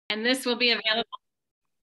And this will be available.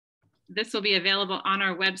 This will be available on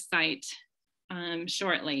our website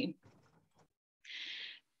shortly.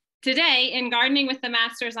 Today in Gardening with the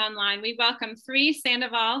Masters Online, we welcome 3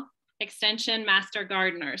 Sandoval Extension Master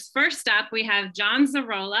Gardeners. First up, we have John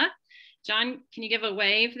Zarola. John, can you give a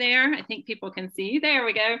wave there? I think people can see. There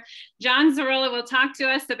we go. John Zarola will talk to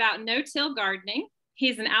us about no-till gardening.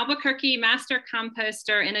 He's an Albuquerque master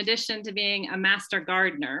composter in addition to being a master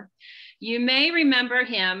gardener. You may remember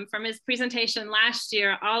him from his presentation last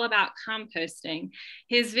year all about composting.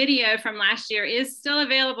 His video from last year is still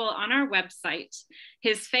available on our website.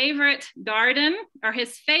 His favorite garden, or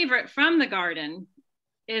his favorite from the garden,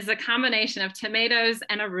 is a combination of tomatoes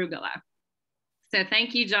and arugula. So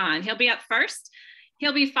thank you, John. He'll be up first.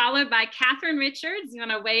 He'll be followed by Cathryne Richards. You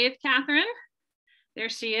want to wave, Cathryne? There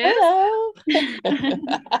she is. Hello.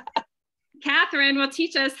 Cathryne will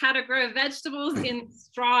teach us how to grow vegetables in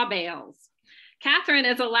straw bales.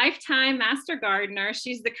 Cathryne is a lifetime master gardener.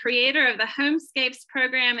 She's the creator of the Homescapes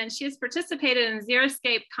program, and she has participated in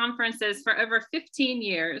Xeriscape conferences for over 15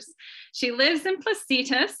 years. She lives in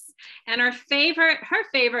Placitas, and her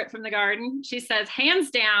favorite from the garden, she says, hands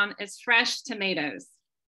down, is fresh tomatoes.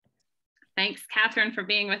 Thanks, Cathryne, for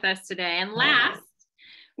being with us today. And last,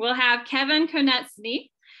 we'll have Kevin Konetzni,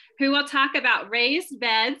 who will talk about raised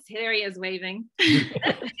beds. There he is waving.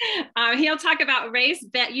 He'll talk about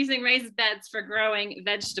using raised beds for growing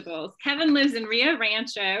vegetables. Kevin lives in Rio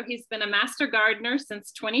Rancho. He's been a master gardener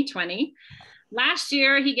since 2020. Last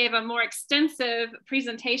year, he gave a more extensive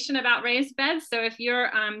presentation about raised beds. So if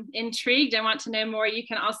you're intrigued and want to know more, you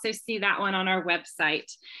can also see that one on our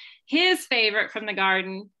website. His favorite from the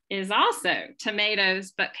garden is also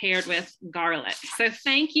tomatoes, but paired with garlic. So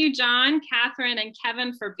thank you, John, Cathryne, and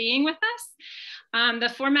Kevin for being with us. The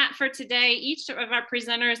format for today, each of our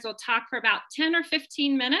presenters will talk for about 10 or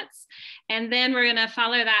 15 minutes, and then we're gonna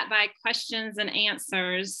follow that by questions and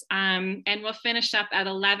answers, and we'll finish up at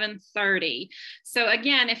 11:30. So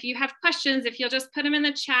again, if you have questions, if you'll just put them in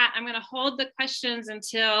the chat, I'm gonna hold the questions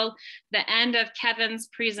until the end of Kevin's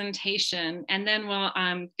presentation, and then we'll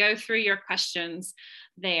go through your questions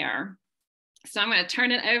there. So I'm going to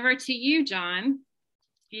turn it over to you, John.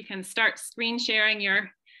 You can start screen sharing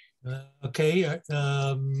your. Okay.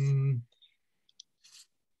 Have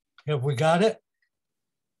we got it?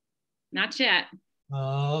 Not yet.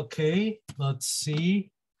 Okay. Let's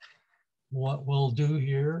see what we'll do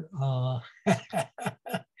here. While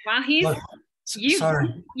he's. Sorry.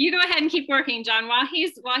 You go ahead and keep working, John. While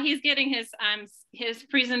he's getting his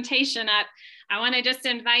presentation up, I want to just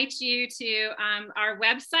invite you to our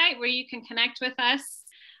website where you can connect with us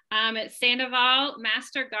at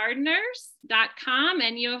sandovalmastergardeners.com,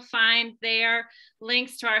 and you'll find there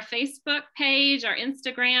links to our Facebook page, our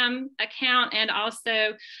Instagram account, and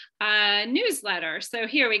also a newsletter. So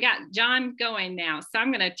here we got John going now. So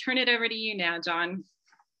I'm going to turn it over to you now, John.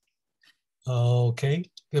 Okay.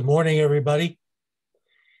 Good morning, everybody.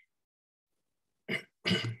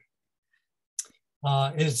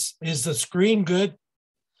 Is the screen good?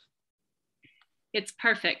 It's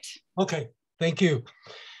perfect. Okay, thank you.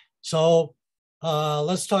 So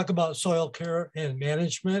let's talk about soil care and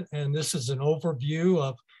management. And this is an overview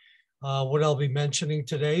of what I'll be mentioning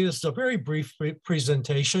today. This is a very brief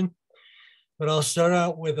presentation, but I'll start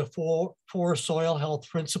out with the four soil health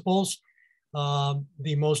principles.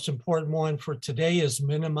 The most important one for today is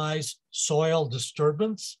minimize soil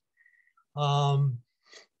disturbance.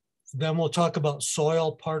 Then we'll talk about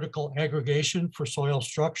soil particle aggregation for soil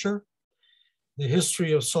structure, the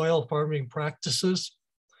history of soil farming practices,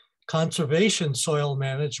 conservation soil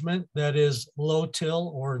management, that is low till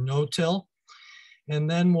or no till. And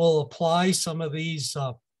then we'll apply some of these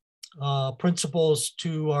principles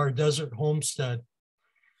to our desert homestead.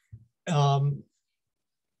 I'm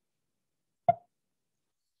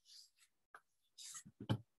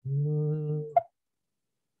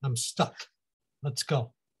stuck. Let's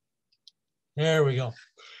go. There we go.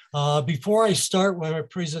 Before I start with my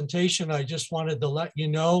presentation, I just wanted to let you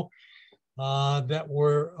know that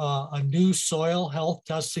we're a new soil health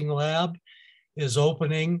testing lab is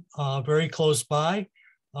opening very close by.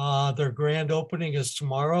 Their grand opening is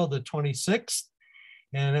tomorrow, the 26th,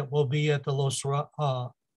 and it will be at the Los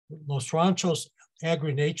Ranchos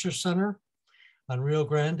Agri-Nature Center on Rio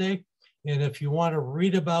Grande. And if you want to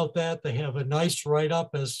read about that, they have a nice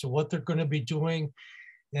write-up as to what they're going to be doing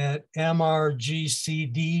at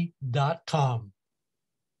mrgcd.com.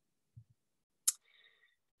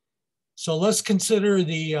 So let's consider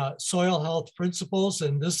the soil health principles,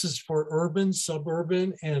 and this is for urban,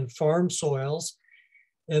 suburban, and farm soils.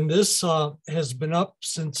 And this has been up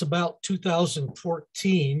since about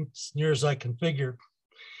 2014, as near as I can figure.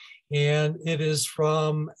 and it is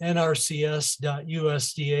from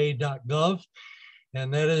nrcs.usda.gov.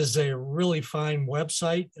 And that is a really fine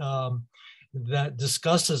website that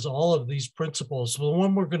discusses all of these principles. So the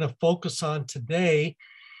one we're going to focus on today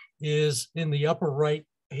is in the upper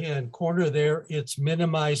right-hand corner there. It's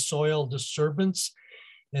minimize soil disturbance.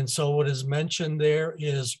 And so what is mentioned there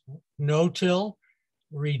is no-till,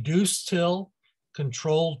 reduce till,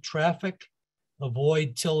 controlled traffic,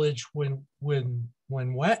 avoid tillage when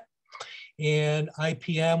wet, and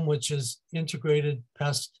IPM, which is integrated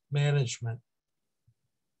pest management.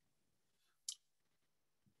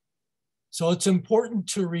 So it's important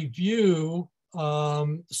to review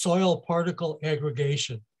soil particle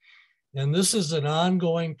aggregation. And this is an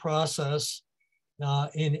ongoing process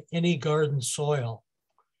in any garden soil.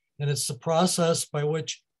 And it's the process by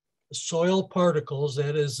which soil particles,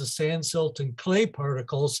 that is the sand, silt, and clay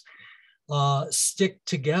particles, stick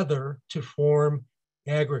together to form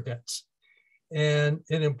aggregates. And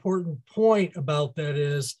an important point about that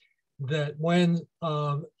is that when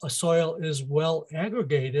a soil is well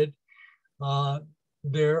aggregated,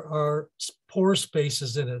 there are pore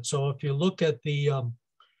spaces in it. So if you look at the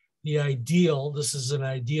ideal, this is an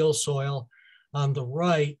ideal soil on the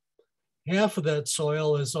right, half of that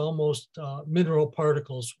soil is almost mineral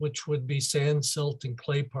particles, which would be sand, silt, and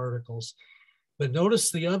clay particles. But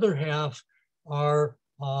notice the other half are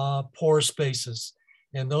pore spaces,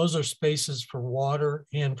 and those are spaces for water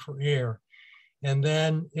and for air. And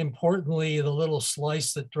then importantly, the little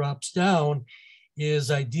slice that drops down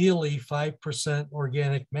is ideally 5%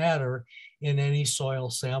 organic matter in any soil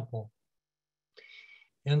sample.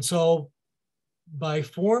 And so by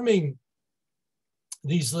forming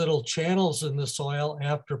these little channels in the soil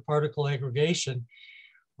after particle aggregation,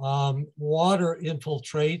 water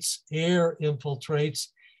infiltrates, air infiltrates,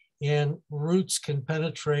 and roots can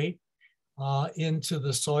penetrate into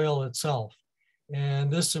the soil itself.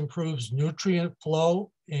 And this improves nutrient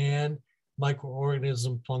flow and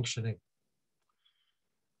microorganism functioning.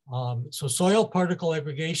 So soil particle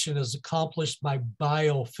aggregation is accomplished by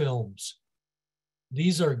biofilms.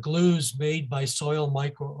 These are glues made by soil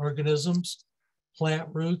microorganisms, plant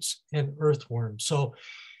roots, and earthworms. So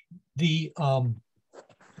the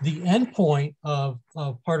endpoint of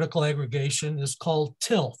particle aggregation is called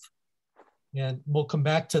tilth. And we'll come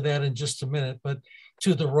back to that in just a minute. But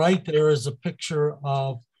to the right, there is a picture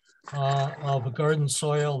of a garden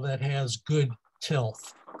soil that has good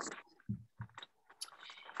tilth.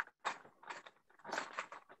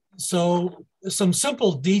 So some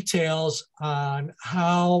simple details on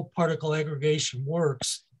how particle aggregation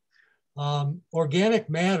works.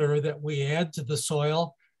 Organic matter that we add to the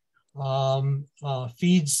soil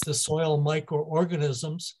feeds the soil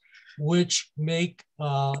microorganisms, which make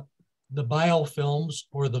the biofilms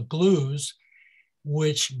or the glues,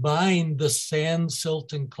 which bind the sand,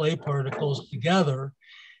 silt, and clay particles together.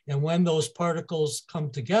 And when those particles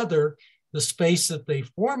come together, the space that they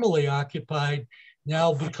formerly occupied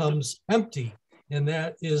now becomes empty, and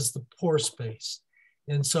that is the pore space.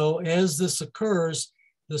 And so as this occurs,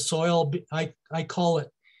 the soil, I call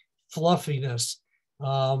it fluffiness.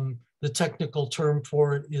 The technical term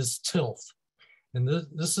for it is tilth. And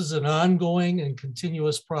this is an ongoing and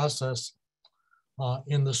continuous process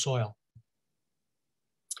in the soil.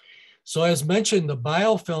 So as mentioned, the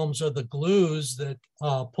biofilms are the glues that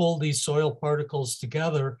pull these soil particles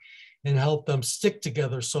together and help them stick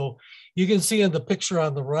together. So you can see in the picture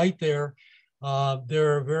on the right there,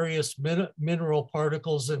 there are various mineral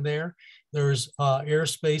particles in there. There's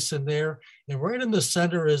airspace in there. And right in the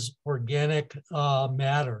center is organic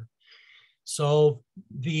matter. So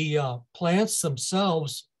the plants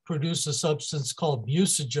themselves produce a substance called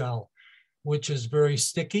mucigel, which is very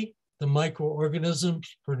sticky. The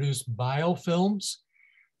microorganisms produce biofilms.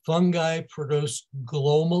 Fungi produce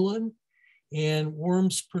glomalin, and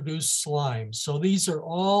worms produce slime. So these are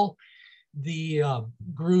all the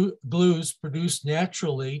glues produced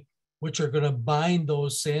naturally, which are going to bind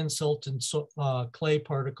those sand, silt, and clay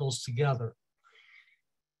particles together.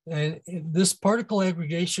 And this particle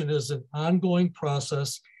aggregation is an ongoing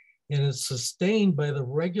process, and it's sustained by the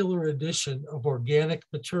regular addition of organic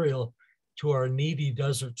material to our needy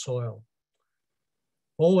desert soil.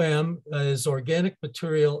 OM, as organic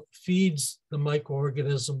material, feeds the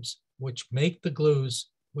microorganisms which make the glues,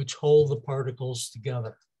 which hold the particles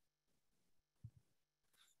together.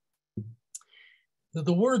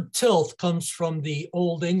 The word tilth comes from the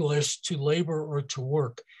Old English to labor or to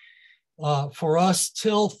work. For us,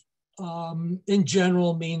 tilth in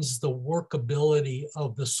general means the workability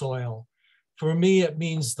of the soil. For me, it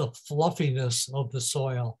means the fluffiness of the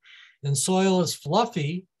soil. And soil is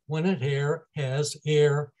fluffy when it has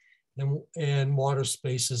air and water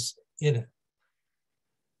spaces in it.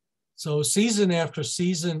 So season after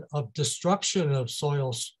season of destruction of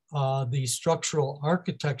soils, the structural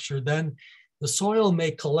architecture, then the soil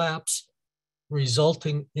may collapse,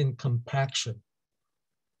 resulting in compaction.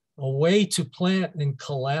 A way to plant in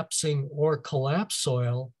collapsing or collapsed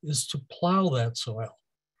soil is to plow that soil.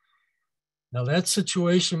 Now that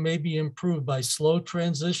situation may be improved by slow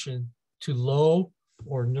transition to low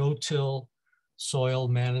or no-till soil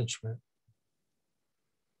management.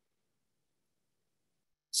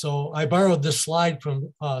 So I borrowed this slide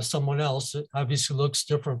from someone else. It obviously looks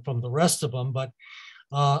different from the rest of them, but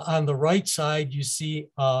on the right side, you see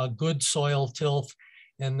good soil tilth.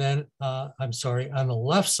 And then, I'm sorry, on the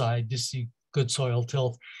left side, you see good soil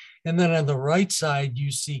tilth. And then on the right side,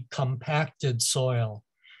 you see compacted soil.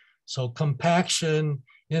 So compaction,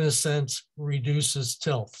 in a sense, reduces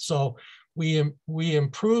tilth. So we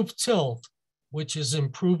improve tilth, which is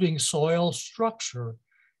improving soil structure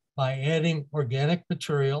by adding organic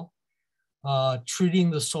material,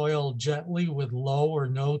 treating the soil gently with low or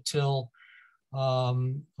no-till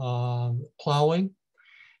plowing.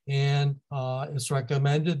 And it's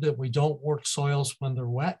recommended that we don't work soils when they're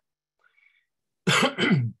wet.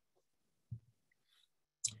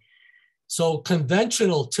 So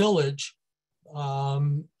conventional tillage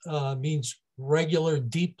means regular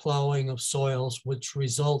deep plowing of soils, which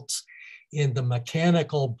results in the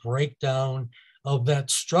mechanical breakdown of that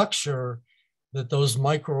structure that those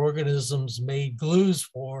microorganisms made glues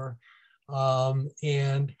for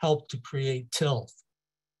and help to create tilth.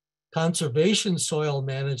 Conservation soil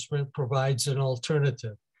management provides an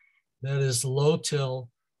alternative, that is low-till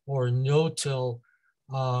or no-till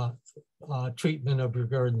treatment of your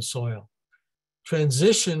garden soil.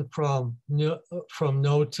 Transition from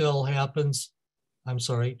no-till happens,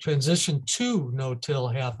 transition to no-till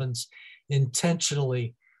happens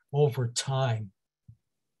intentionally over time.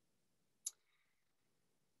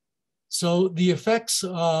 So the effects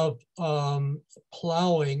of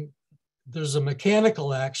plowing, there's a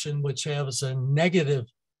mechanical action which has a negative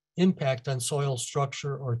impact on soil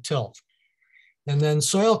structure or tilth. And then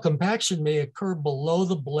soil compaction may occur below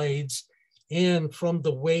the blades and from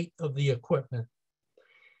the weight of the equipment.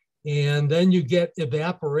 And then you get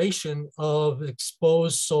evaporation of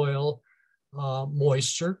exposed soil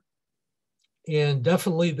moisture. And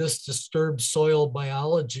definitely this disturbs soil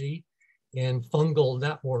biology and fungal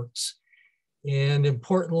networks. And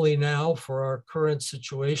importantly now, for our current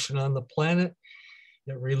situation on the planet,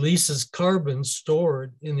 it releases carbon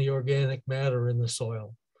stored in the organic matter in the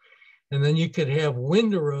soil. And then you could have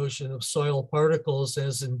wind erosion of soil particles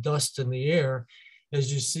as in dust in the air,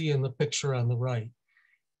 as you see in the picture on the right.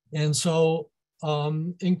 And so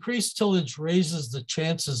increased tillage raises the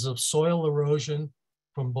chances of soil erosion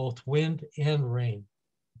from both wind and rain.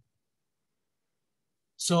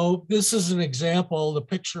 So this is an example, the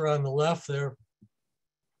picture on the left there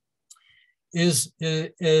is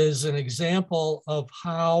an example of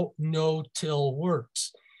how no-till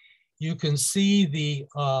works. You can see the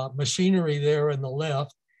machinery there on the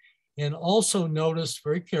left, and also notice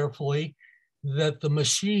very carefully that the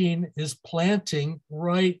machine is planting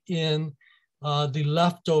right in the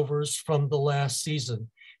leftovers from the last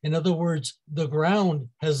season. In other words, the ground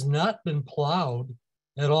has not been plowed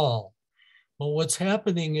at all. But what's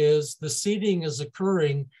happening is the seeding is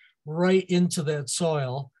occurring right into that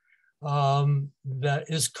soil that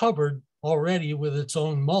is covered already with its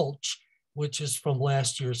own mulch, which is from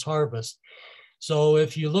last year's harvest. So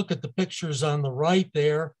if you look at the pictures on the right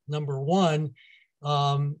there, number one,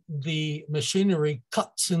 the machinery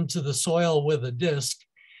cuts into the soil with a disc,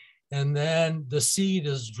 and then the seed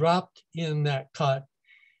is dropped in that cut,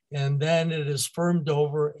 and then it is firmed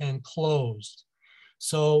over and closed.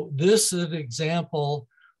 So this is an example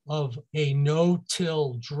of a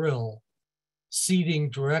no-till drill seeding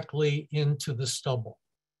directly into the stubble.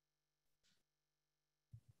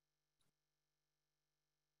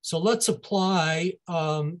 So let's apply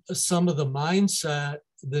some of the mindset,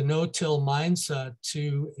 the no-till mindset,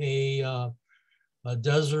 to a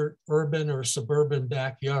desert, urban, or suburban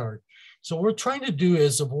backyard. So what we're trying to do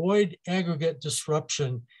is avoid aggregate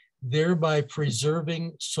disruption, thereby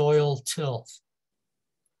preserving soil tilth.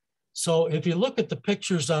 So if you look at the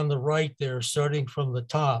pictures on the right there, starting from the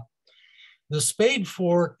top, the spade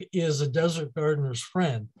fork is a desert gardener's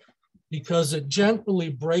friend because it gently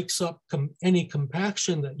breaks up any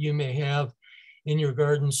compaction that you may have in your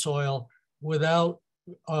garden soil without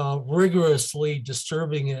rigorously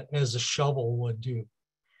disturbing it as a shovel would do.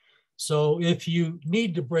 So if you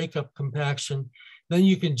need to break up compaction, then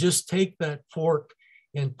you can just take that fork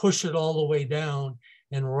and push it all the way down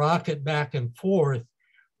and rock it back and forth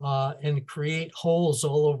and create holes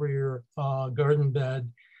all over your garden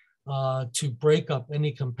bed to break up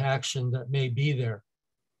any compaction that may be there.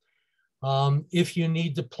 If you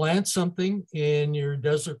need to plant something in your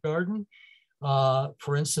desert garden,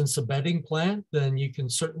 for instance, a bedding plant, then you can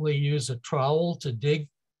certainly use a trowel to dig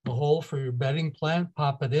a hole for your bedding plant,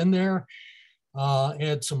 pop it in there,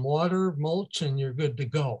 add some water, mulch, and you're good to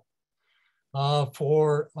go.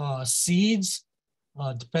 For seeds,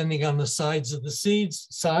 depending on the size of the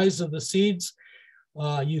seeds,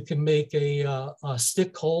 you can make a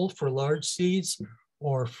stick hole for large seeds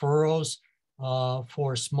or furrows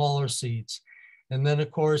for smaller seeds. And then, of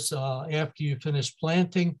course, after you finish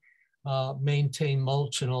planting, maintain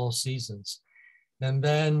mulch in all seasons. And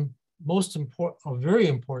then very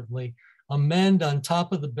importantly, amend on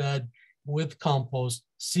top of the bed with compost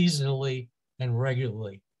seasonally and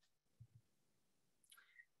regularly.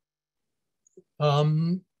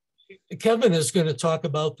 Kevin is going to talk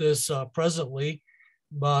about this presently,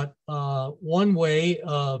 but one way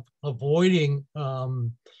of avoiding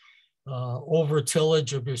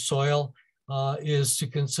over-tillage of your soil is to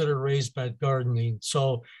consider raised bed gardening.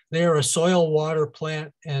 So they are a soil, water,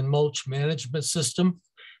 plant, and mulch management system.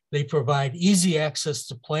 They provide easy access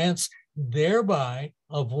to plants, thereby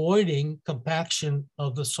avoiding compaction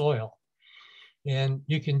of the soil. And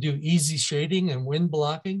you can do easy shading and wind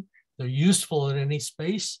blocking. They're useful in any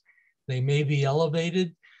space. They may be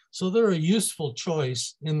elevated, so they're a useful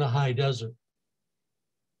choice in the high desert.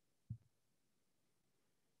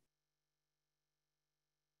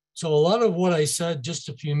 So a lot of what I said just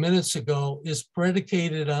a few minutes ago is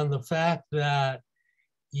predicated on the fact that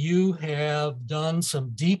you have done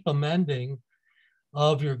some deep amending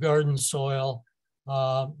of your garden soil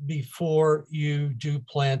before you do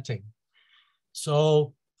planting.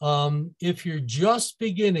 So if you're just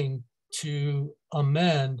beginning to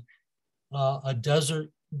amend a desert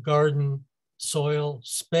garden soil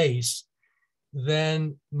space,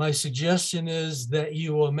 then my suggestion is that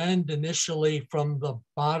you amend initially from the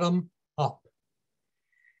bottom up.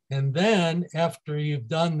 And then after you've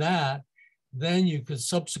done that, then you could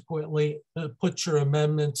subsequently put your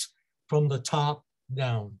amendments from the top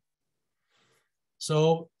down.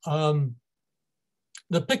 So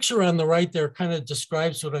the picture on the right there kind of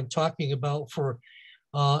describes what I'm talking about for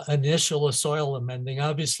initial soil amending.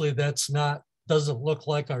 Obviously doesn't look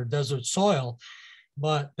like our desert soil,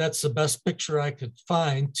 but that's the best picture I could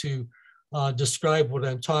find to describe what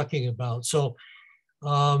I'm talking about. So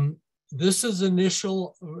this is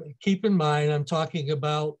initial. Keep in mind, I'm talking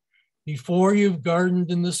about before you've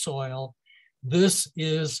gardened in the soil. This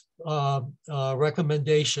is a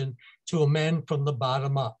recommendation to amend from the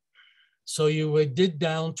bottom up. So you would dig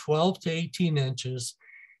down 12 to 18 inches,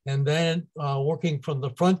 and then working from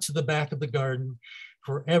the front to the back of the garden,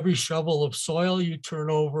 for every shovel of soil you turn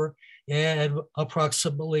over, add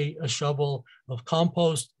approximately a shovel of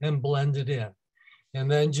compost and blend it in. And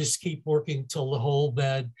then just keep working till the whole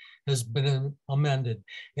bed has been amended.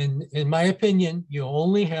 And in my opinion, you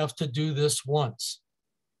only have to do this once.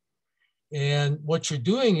 And what you're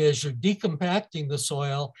doing is you're decompacting the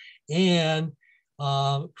soil and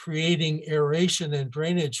creating aeration and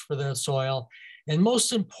drainage for that soil. And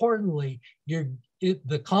most importantly,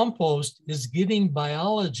 the compost is getting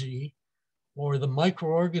biology or the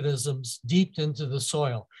microorganisms deep into the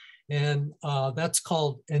soil. And that's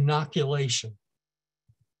called inoculation.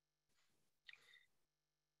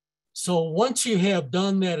 So once you have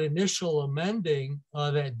done that initial amending,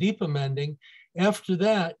 that deep amending, after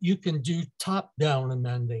that, you can do top-down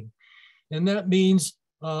amending. And that means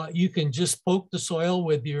you can just poke the soil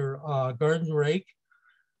with your garden rake,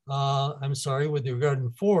 with your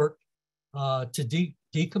garden fork to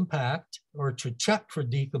decompact or to check for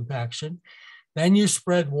decompaction. Then you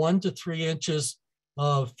spread 1 to 3 inches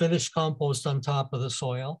of finished compost on top of the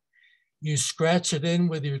soil. You scratch it in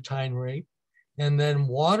with your tine rake and then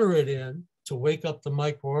water it in to wake up the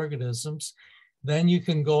microorganisms. Then you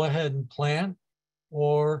can go ahead and plant,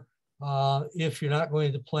 or if you're not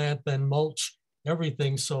going to plant, then mulch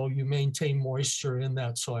everything so you maintain moisture in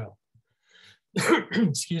that soil.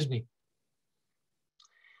 Excuse me.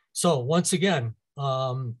 So once again,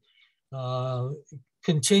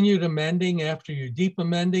 continued amending after your deep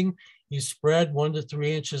amending. You spread 1 to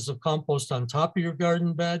 3 inches of compost on top of your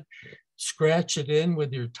garden bed, scratch it in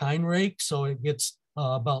with your tine rake so it gets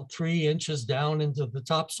about 3 inches down into the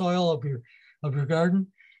topsoil of your garden.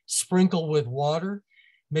 Sprinkle with water.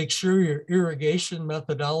 Make sure your irrigation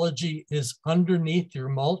methodology is underneath your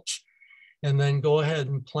mulch, and then go ahead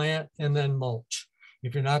and plant and then mulch.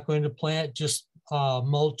 If you're not going to plant, just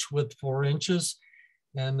mulch with 4 inches.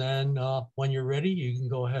 And then when you're ready, you can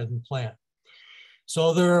go ahead and plant.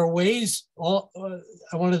 So there are ways, I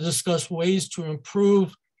want to discuss ways to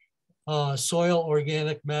improve soil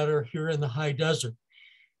organic matter here in the high desert.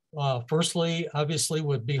 Firstly, obviously,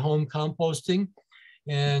 would be home composting.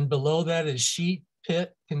 And below that is sheet,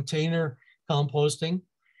 pit, container composting.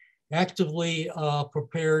 Actively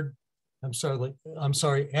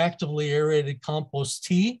actively aerated compost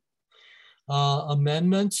tea.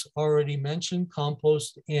 Amendments already mentioned,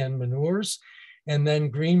 compost and manures, and then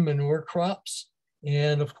green manure crops,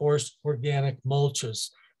 and of course, organic mulches.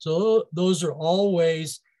 So those are all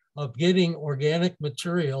ways of getting organic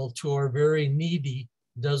material to our very needy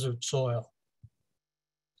desert soil.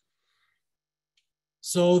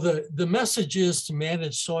 So the message is to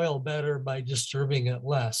manage soil better by disturbing it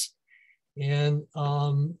less. And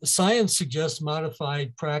science suggests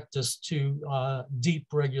modified practice to deep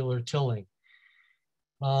regular tilling.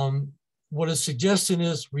 What is suggested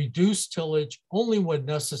is reduce tillage only when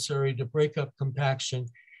necessary to break up compaction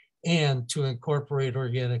and to incorporate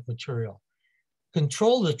organic material.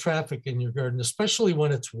 Control the traffic in your garden, especially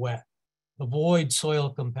when it's wet. Avoid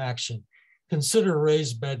soil compaction. Consider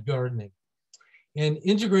raised bed gardening. And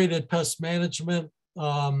integrated pest management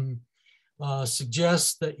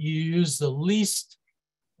suggests that you use the least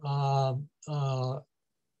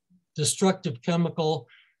destructive chemical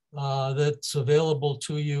that's available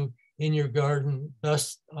to you in your garden.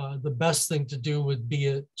 The best thing to do would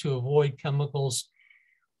be to avoid chemicals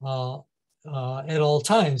at all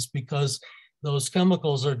times, because those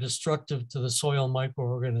chemicals are destructive to the soil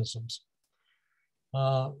microorganisms.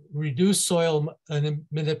 Reduce soil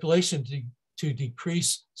manipulation to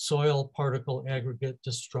decrease soil particle aggregate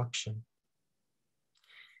destruction.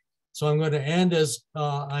 So I'm going to end as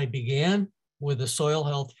I began, with the soil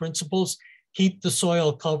health principles. Keep the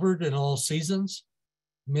soil covered in all seasons.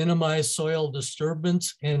 Minimize soil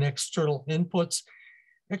disturbance and external inputs.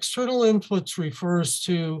 External inputs refers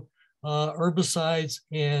to herbicides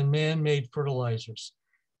and man-made fertilizers.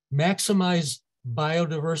 Maximize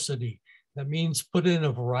biodiversity. That means put in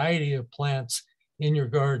a variety of plants in your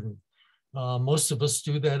garden. Most of us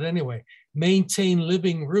do that anyway. Maintain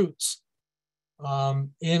living roots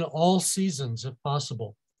in all seasons if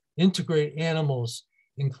possible. Integrate animals,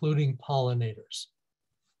 including pollinators.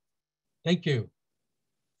 Thank you.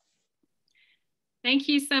 Thank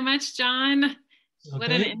you so much, John. Okay.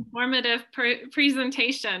 What an informative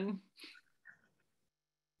presentation.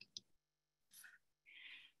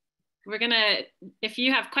 We're gonna, if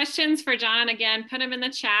you have questions for John, again, put them in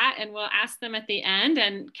the chat and we'll ask them at the end.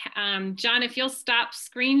 And John, if you'll stop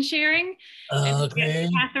screen sharing. Okay.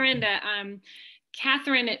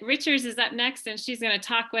 Cathryne Richards is up next, and she's going to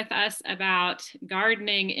talk with us about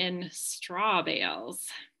gardening in straw bales.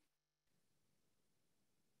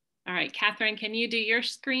 All right, Cathryne, can you do your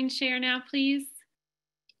screen share now, please?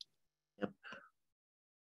 Yep.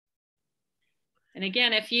 And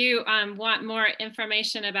again, if you want more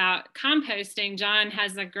information about composting, John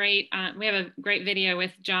has a great, we have a great video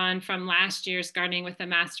with John from last year's Gardening with the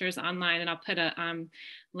Masters online, and I'll put a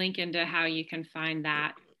link into how you can find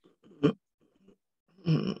that.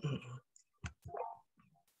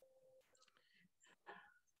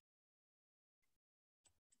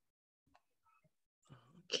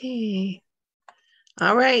 Okay.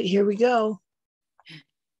 All right, here we go.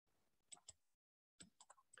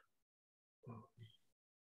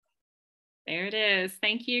 There it is.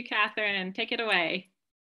 Thank you, Cathryne. Take it away.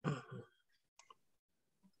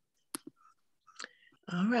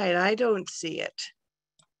 All right, I don't see it.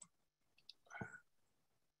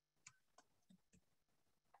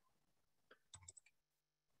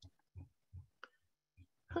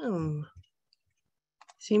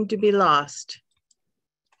 Seem to be lost.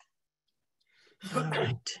 All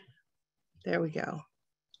right, there we go.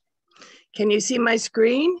 Can you see my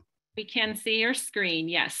screen? We can see your screen,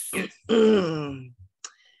 yes.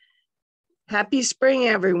 Happy spring,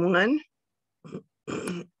 everyone.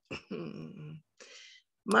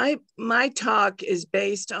 My talk is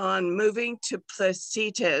based on moving to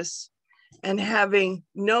Placitas and having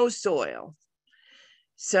no soil.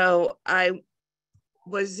 So I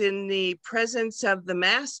was in the presence of the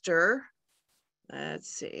master. Let's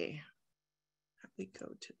see. How do we go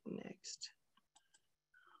to the next?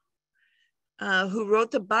 Who wrote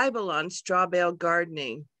the Bible on straw bale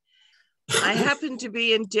gardening. I happened to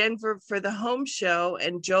be in Denver for the home show,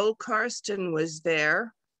 and Joel Karsten was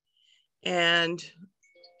there. And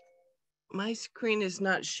my screen is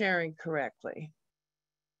not sharing correctly.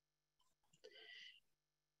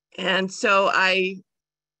 And so I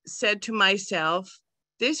said to myself,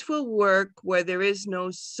 this will work where there is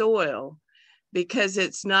no soil, because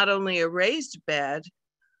it's not only a raised bed,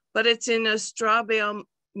 but it's in a straw bale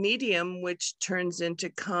medium, which turns into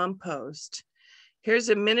compost. Here's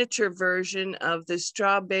a miniature version of the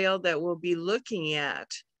straw bale that we'll be looking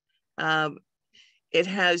at. It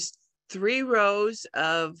has 3 rows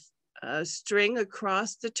of string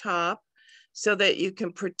across the top so that you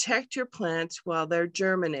can protect your plants while they're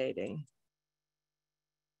germinating.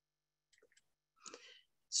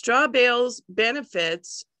 Straw bales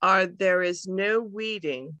benefits are there is no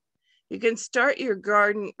weeding. You can start your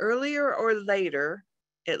garden earlier or later.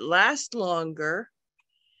 It lasts longer,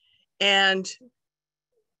 and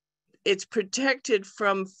it's protected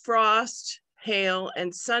from frost, hail,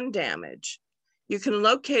 and sun damage. You can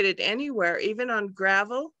locate it anywhere, even on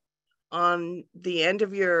gravel, on the end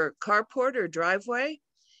of your carport or driveway.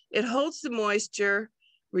 It holds the moisture,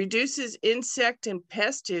 reduces insect and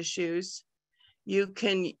pest issues. You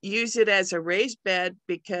can use it as a raised bed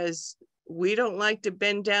because we don't like to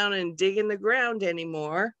bend down and dig in the ground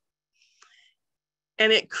anymore.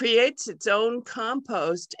 And it creates its own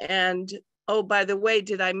compost. And oh, by the way,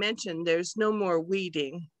 did I mention there's no more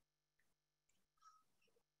weeding?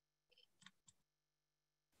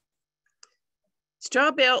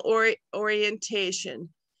 Straw bale orientation.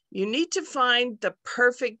 You need to find the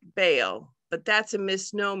perfect bale, but that's a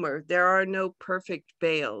misnomer. There are no perfect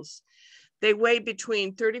bales. They weigh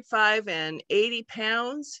between 35 and 80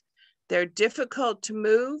 pounds. They're difficult to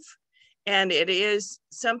move, and it is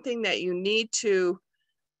something that you need to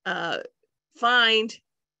find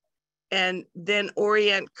and then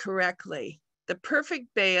orient correctly. The perfect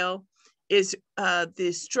bale is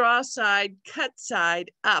the straw side, cut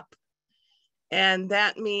side up. And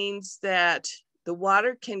that means that the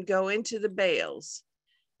water can go into the bales.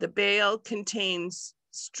 The bale contains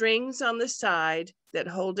strings on the side that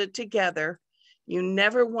hold it together. You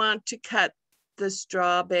never want to cut the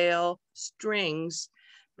straw bale strings.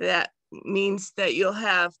 That means that you'll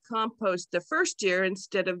have compost the first year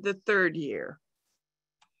instead of the third year.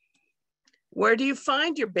 Where do you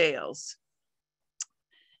find your bales?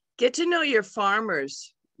 Get to know your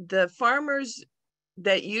farmers. The farmers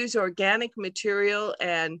that use organic material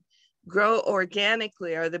and grow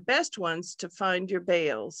organically are the best ones to find your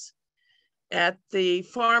bales. At the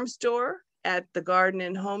farm store, at the garden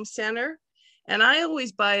and home center. And I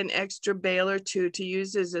always buy an extra bale or two to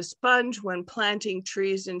use as a sponge when planting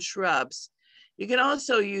trees and shrubs. You can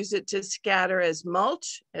also use it to scatter as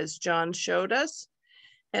mulch, as John showed us,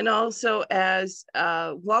 and also as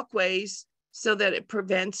walkways so that it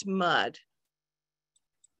prevents mud.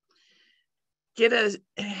 Get a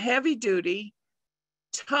heavy duty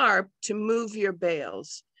tarp to move your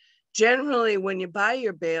bales. Generally, when you buy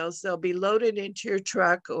your bales, they'll be loaded into your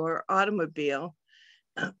truck or automobile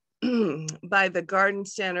by the garden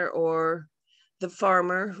center or the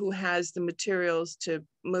farmer who has the materials to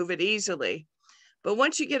move it easily. But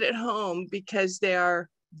once you get it home, because they are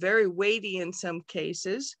very weighty in some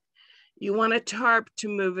cases, you want a tarp to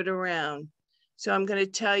move it around. So I'm going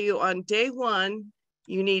to tell you on day 1,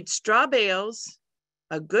 you need straw bales,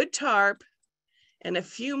 a good tarp, and a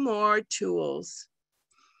few more tools.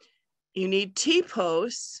 You need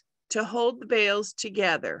T-posts to hold the bales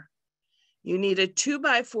together. You need a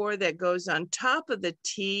 2x4 that goes on top of the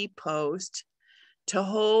T-post to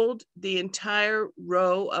hold the entire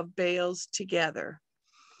row of bales together.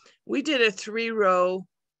 We did a 3-row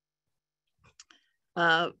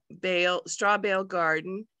straw bale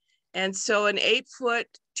garden, and so an 8-foot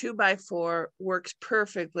 2x4 works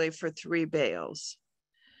perfectly for 3 bales.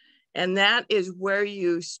 And that is where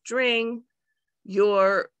you string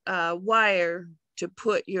your wire to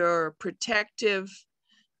put your protective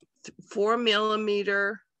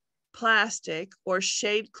 4mm plastic or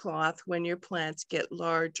shade cloth when your plants get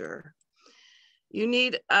larger. You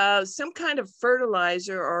need some kind of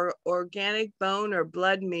fertilizer or organic bone or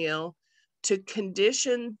blood meal to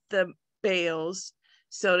condition the bales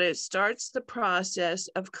so that it starts the process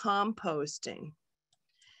of composting.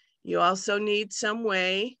 You also need some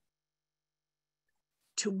way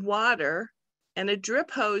to water, and a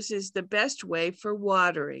drip hose is the best way for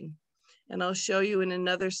watering. And I'll show you in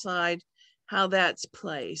another slide how that's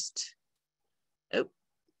placed. Oh,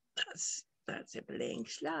 that's a blank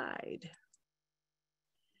slide.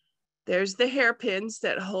 There's the hairpins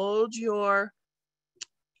that hold your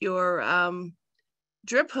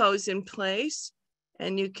drip hose in place.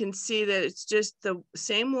 And you can see that it's just the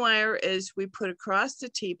same wire as we put across the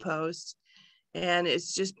T-post, and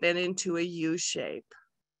it's just bent into a U shape.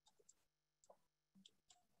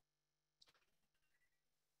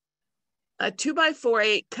 A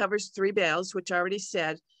 2x4/8 covers 3 bales, which I already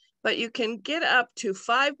said, but you can get up to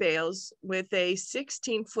 5 bales with a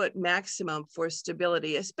 16-foot maximum for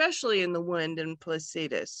stability, especially in the wind in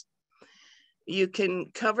Placitas. you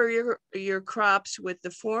can cover your crops with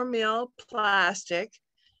the 4 mil plastic.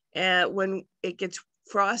 And when it gets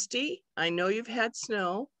frosty, I know you've had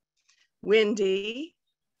snow, windy,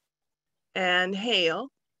 and hail,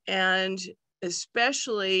 and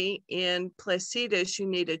especially in Placitas, you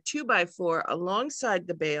need a 2x4 alongside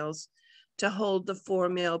the bales to hold the 4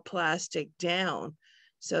 mil plastic down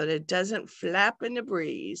so that it doesn't flap in the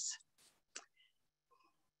breeze.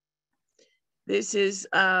 This is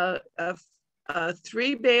a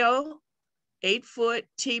 3-bale, 8-foot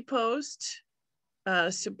T-post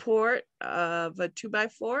support of a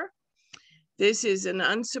 2x4. This is an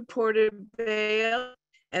unsupported bale,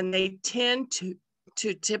 and they tend to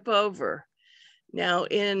tip over. Now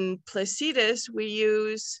in Placitas, we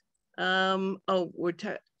use, we're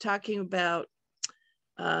talking about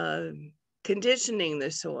conditioning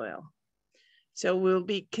the soil. So we'll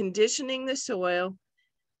be conditioning the soil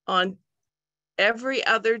on every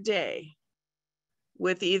other day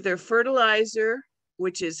with either fertilizer,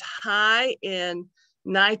 which is high in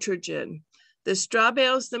nitrogen. The straw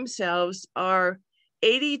bales themselves are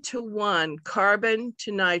 80-to-1 carbon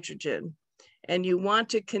to nitrogen, and you want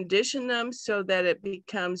to condition them so that it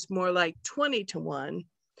becomes more like 20-to-1.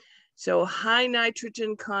 So high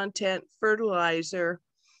nitrogen content fertilizer,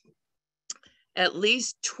 at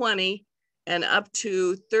least 20 and up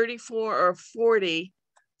to 34 or 40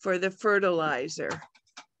 for the fertilizer.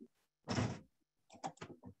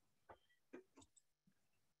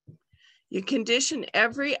 You condition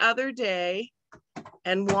every other day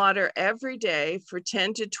and water every day for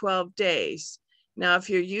 10 to 12 days. Now, if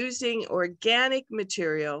you're using organic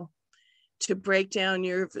material to break down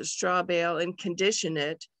your straw bale and condition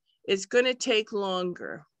it, it's going to take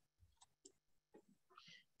longer.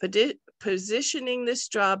 Positioning the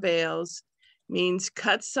straw bales means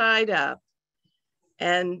cut side up,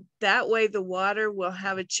 and that way the water will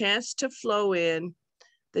have a chance to flow in.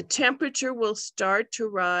 The temperature will start to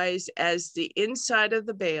rise as the inside of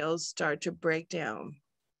the bales start to break down.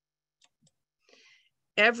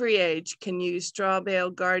 Every age can use straw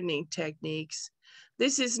bale gardening techniques.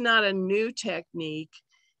 This is not a new technique.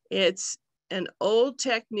 It's an old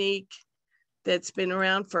technique that's been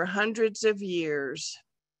around for hundreds of years.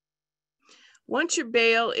 Once your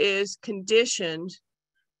bale is conditioned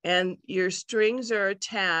and your strings are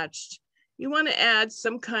attached, you want to add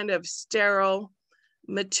some kind of sterile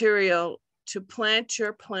material to plant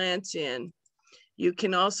your plants in. You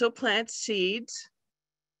can also plant seeds,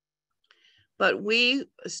 but we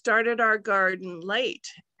started our garden late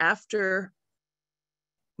after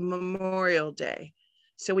Memorial Day.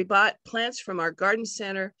 So we bought plants from our garden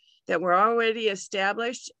center that were already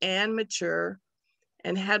established and mature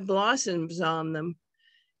and had blossoms on them.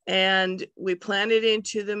 And we planted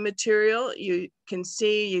into the material. You can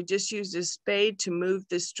see you just use a spade to move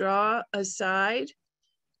the straw aside,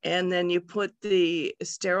 and then you put the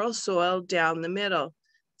sterile soil down the middle.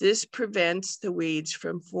 This prevents the weeds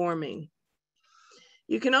from forming.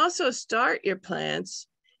 You can also start your plants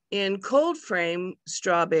in cold frame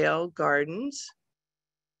straw bale gardens.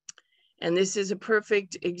 And this is a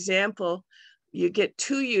perfect example. You get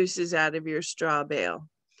 2 uses out of your straw bale.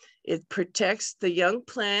 It protects the young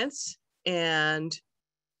plants, and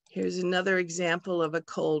here's another example of a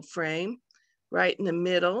cold frame right in the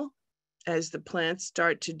middle as the plants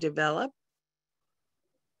start to develop.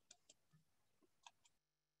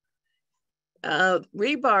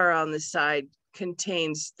 Rebar on the side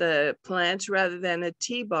contains the plants rather than a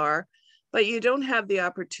T-bar, but you don't have the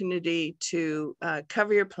opportunity to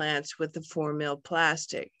cover your plants with the 4-mil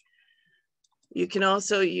plastic. You can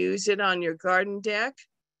also use it on your garden deck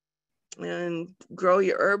and grow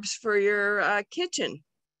your herbs for your kitchen.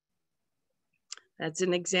 That's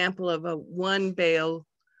an example of a 1-bale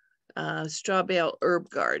straw bale herb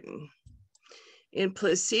garden. In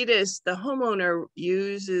Placitas, the homeowner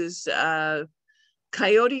uses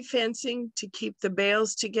coyote fencing to keep the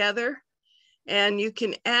bales together, and you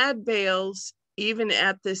can add bales even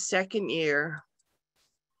at the second year.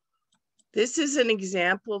 This is an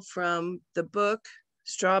example from the book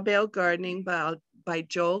Straw Bale Gardening by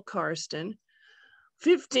Joel Karsten.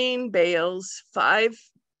 15 bales, five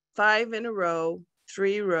in a row,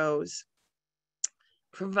 3 rows.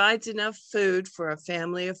 Provides enough food for a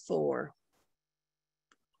family of 4.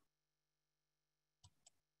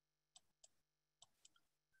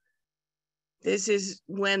 This is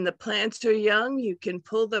when the plants are young. You can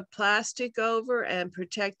pull the plastic over and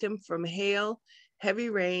protect them from hail, heavy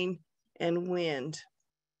rain, and wind.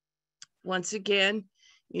 Once again,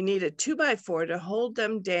 you need a 2x4 to hold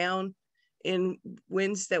them down in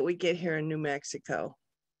winds that we get here in New Mexico.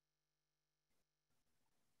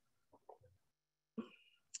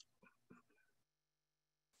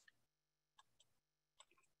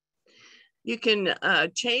 You can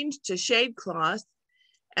change to shade cloth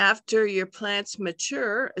after your plants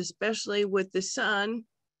mature, especially with the sun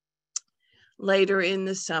later in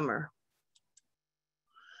the summer.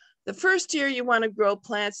 The first year you want to grow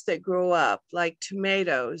plants that grow up, like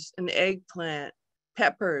tomatoes, an eggplant,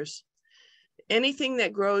 peppers, anything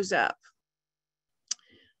that grows up.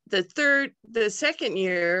 The second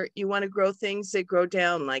year, you want to grow things that grow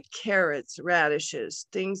down, like carrots, radishes,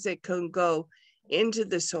 things that can go into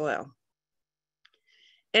the soil.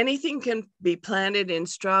 Anything can be planted in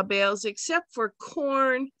straw bales except for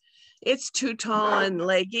corn. It's too tall and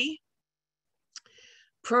leggy.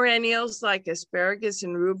 Perennials like asparagus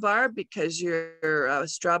and rhubarb, because your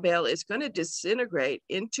straw bale is going to disintegrate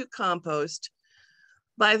into compost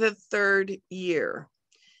by the third year.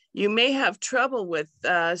 You may have trouble with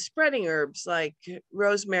spreading herbs like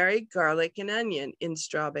rosemary, garlic, and onion in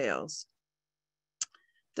straw bales.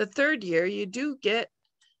 The third year, you do get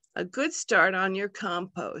a good start on your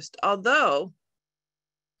compost, although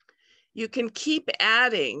you can keep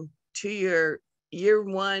adding to your year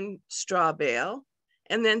one straw bale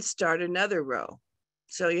and then start another row.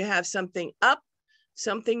 So you have something up,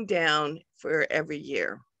 something down for every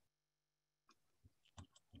year.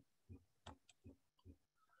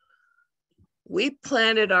 We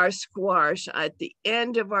planted our squash at the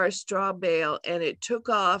end of our straw bale, and it took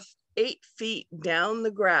off 8 feet down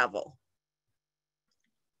the gravel.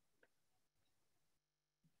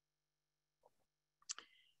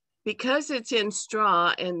 Because it's in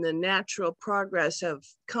straw and the natural progress of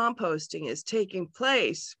composting is taking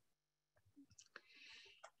place,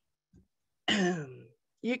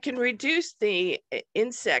 you can reduce the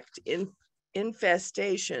insect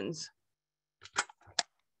infestations.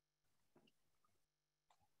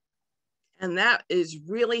 And that is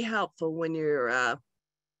really helpful when you're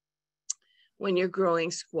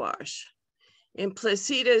growing squash. In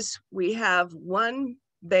Placitas, we have one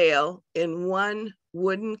bale in one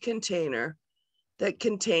wooden container that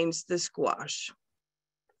contains the squash.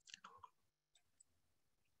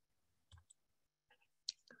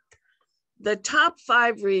 The top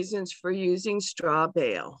 5 reasons for using straw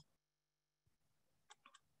bale.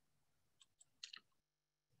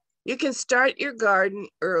 You can start your garden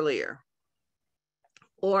earlier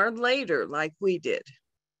or later, like we did.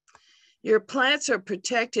 Your plants are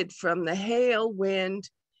protected from the hail, wind,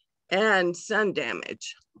 and sun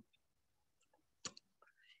damage.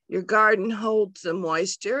 Your garden holds the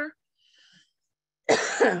moisture,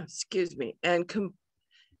 excuse me, and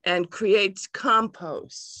creates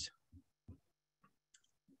compost.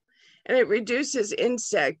 And it reduces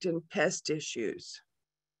insect and pest issues.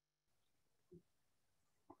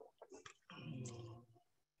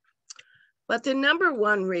 But the number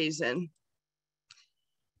one reason,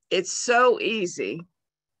 it's so easy.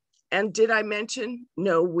 And did I mention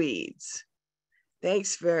no weeds?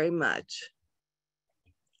 Thanks very much.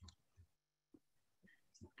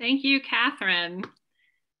 Thank you, Cathryne.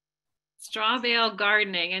 Straw bale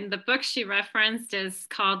gardening, and the book she referenced is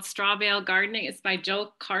called Straw Bale Gardening. It's by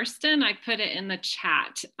Joel Karsten. I put it in the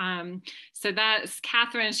chat. So that's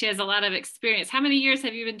Cathryne. She has a lot of experience. How many years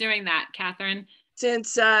have you been doing that, Cathryne?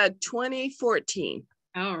 Since 2014.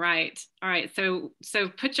 Oh, right. All right. So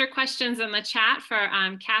put your questions in the chat for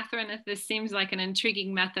Cathryne if this seems like an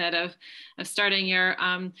intriguing method of starting your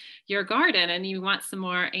garden and you want some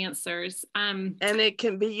more answers. And it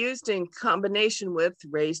can be used in combination with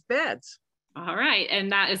raised beds. All right.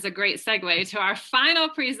 And that is a great segue to our final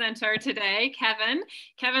presenter today, Kevin.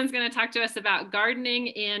 Kevin's going to talk to us about gardening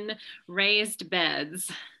in raised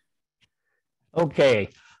beds. Okay.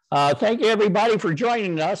 Thank you, everybody, for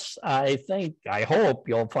joining us. I hope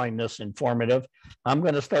you'll find this informative. I'm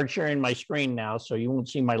going to start sharing my screen now, so you won't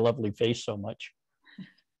see my lovely face so much.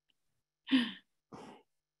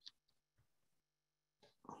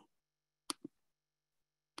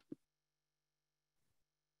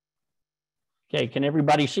 Okay, can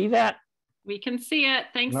everybody see that? We can see it.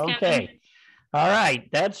 Thanks, okay. Kevin. All right,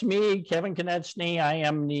 that's me, Kevin Konetzni. I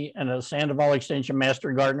am the Sandoval Extension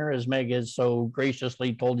Master Gardener, as Meg has so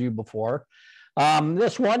graciously told you before.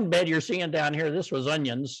 This one bed you're seeing down here, this was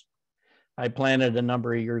onions. I planted a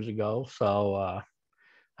number of years ago, so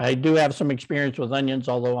I do have some experience with onions,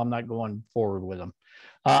 although I'm not going forward with them.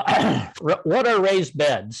 What are raised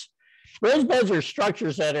beds? Raised beds are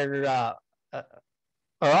structures that are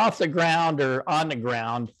off the ground or on the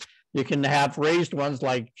ground. You can have raised ones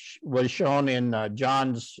like was shown in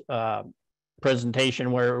John's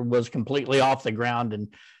presentation, where it was completely off the ground and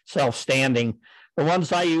self-standing. The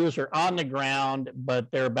ones I use are on the ground, but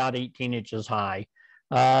they're about 18 inches high.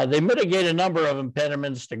 They mitigate a number of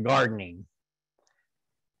impediments to gardening.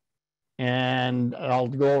 And I'll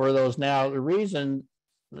go over those now. The reason,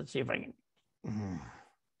 let's see if I can,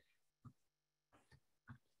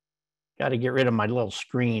 got to get rid of my little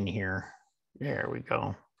screen here. There we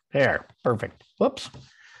go. There, perfect. Whoops.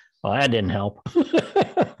 Well, that didn't help.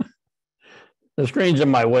 The screen's in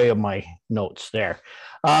my way of my notes there.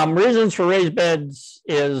 Reasons for raised beds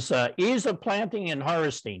is ease of planting and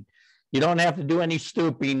harvesting. You don't have to do any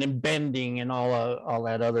stooping and bending and all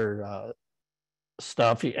that other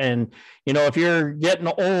stuff. And, you know, if you're getting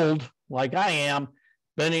old, like I am,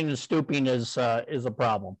 bending and stooping is a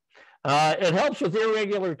problem. It helps with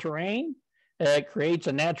irregular terrain. It creates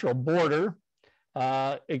a natural border.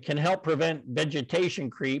 It can help prevent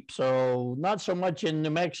vegetation creep. So not so much in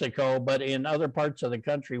New Mexico, but in other parts of the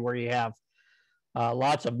country where you have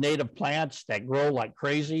lots of native plants that grow like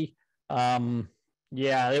crazy.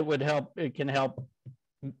 Yeah, it would help. It can help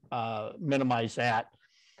minimize that.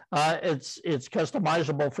 It's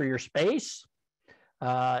customizable for your space.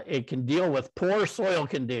 It can deal with poor soil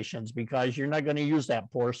conditions because you're not going to use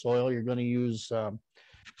that poor soil. You're going to use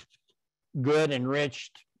good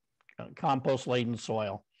enriched compost-laden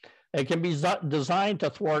soil. It can be designed to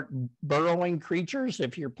thwart burrowing creatures.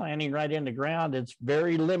 If you're planting right in the ground, it's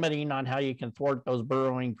very limiting on how you can thwart those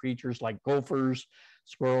burrowing creatures like gophers,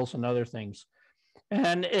 squirrels, and other things.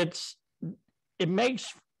 And it's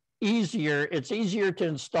easier to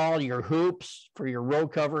install your hoops for your row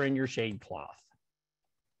cover and your shade cloth.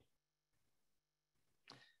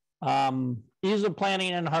 Ease of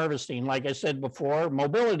planting and harvesting. Like I said before,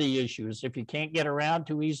 mobility issues. If you can't get around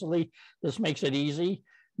too easily, this makes it easy.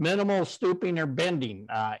 Minimal stooping or bending.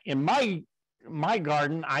 In my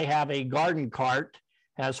garden, I have a garden cart,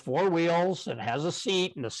 has 4 wheels, it has a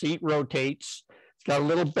seat, and the seat rotates. It's got a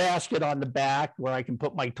little basket on the back where I can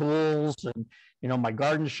put my tools and, you know, my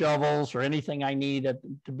garden shovels or anything I need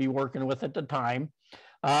to be working with at the time.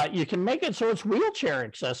 You can make it so it's wheelchair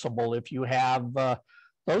accessible if you have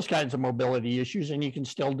those kinds of mobility issues, and you can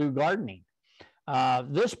still do gardening.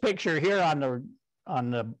 This picture here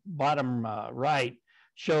on the bottom right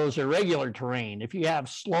shows irregular terrain. If you have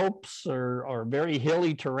slopes or very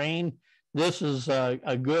hilly terrain, this is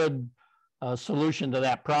a good solution to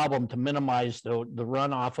that problem to minimize the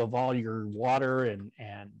runoff of all your water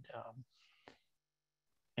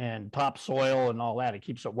and topsoil and all that. It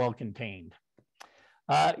keeps it well contained.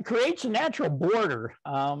 It creates a natural border.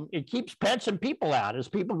 It keeps pets and people out. As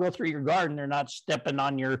people go through your garden, they're not stepping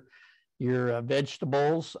on your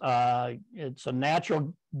vegetables. It's a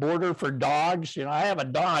natural border for dogs. You know, I have a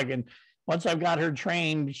dog, and once I've got her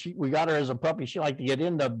trained, we got her as a puppy. She liked to get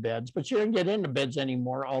into beds, but she doesn't get into beds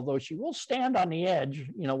anymore, although she will stand on the edge,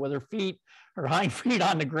 you know, with her hind feet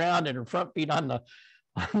on the ground and her front feet on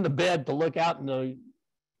the bed to look out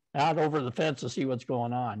over the fence to see what's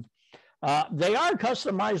going on. They are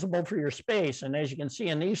customizable for your space. And as you can see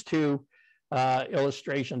in these two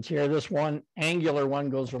illustrations here, this one angular one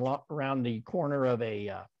goes around the corner of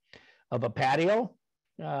a patio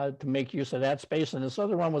to make use of that space. And this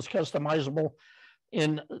other one was customizable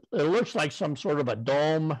it looks like some sort of a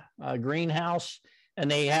dome greenhouse.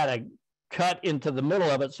 And they had a cut into the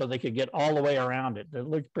middle of it so they could get all the way around it. It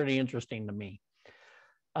looked pretty interesting to me.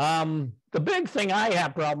 The big thing I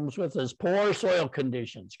have problems with is poor soil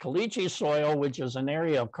conditions. Caliche soil, which is an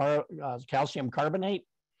area of calcium carbonate.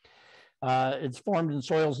 It's formed in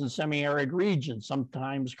soils in semi-arid regions,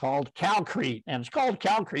 sometimes called calcrete. And it's called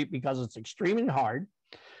calcrete because it's extremely hard,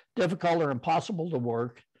 difficult or impossible to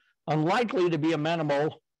work, unlikely to be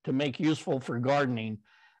amenable to make useful for gardening.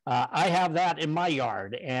 I have that in my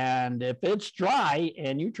yard. And if it's dry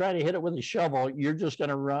and you try to hit it with a shovel, you're just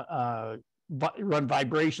going to run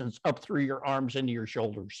vibrations up through your arms into your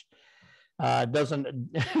shoulders.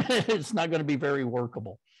 It's not going to be very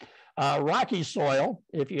workable. Rocky soil,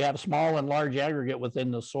 if you have small and large aggregate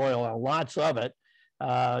within the soil, and lots of it,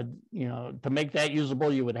 you know, to make that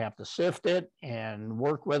usable, you would have to sift it and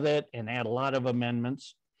work with it and add a lot of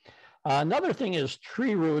amendments. Another thing is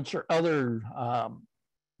tree roots or other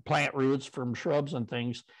plant roots from shrubs and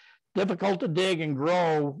things. Difficult to dig and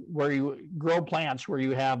grow plants where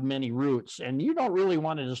you have many roots, and you don't really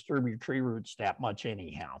want to disturb your tree roots that much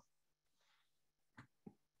anyhow.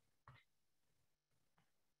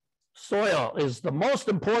 Soil is the most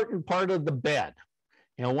important part of the bed.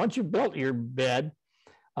 You know, once you've built your bed,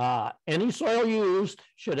 any soil used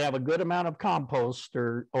should have a good amount of compost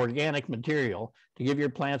or organic material to give your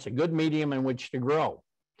plants a good medium in which to grow.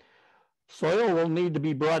 Soil will need to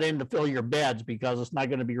be brought in to fill your beds because it's not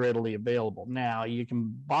going to be readily available. Now, you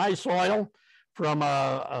can buy soil from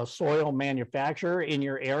a soil manufacturer in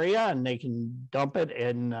your area, and they can dump it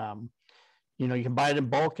and you know, you can buy it in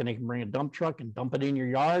bulk and they can bring a dump truck and dump it in your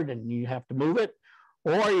yard and you have to move it.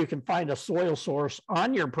 Or you can find a soil source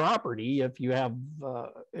on your property if you have,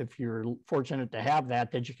 if you're fortunate to have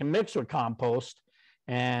that you can mix with compost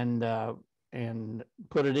and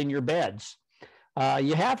put it in your beds.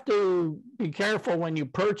 You have to be careful when you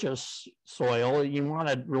purchase soil. You want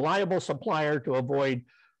a reliable supplier to avoid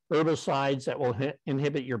herbicides that will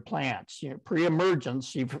inhibit your plants. You know,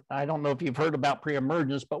 pre-emergence, I don't know if you've heard about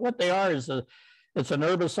pre-emergence, but what they are is it's an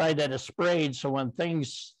herbicide that is sprayed, so when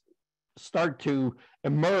things start to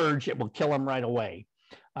emerge, it will kill them right away,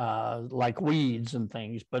 like weeds and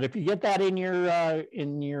things. But if you get that in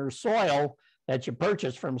your soil that you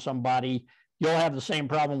purchase from somebody, you'll have the same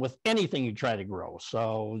problem with anything you try to grow.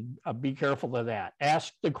 So be careful of that.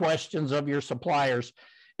 Ask the questions of your suppliers.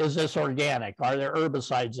 Is this organic? Are there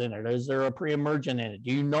herbicides in it? Is there a pre-emergent in it?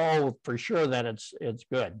 Do you know for sure that it's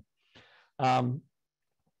good?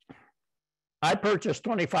 I purchased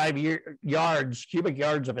 25 cubic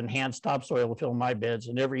yards of enhanced topsoil to fill my beds,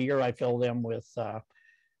 and every year I fill them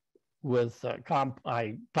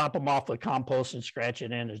I top them off with compost and scratch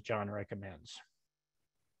it in as John recommends.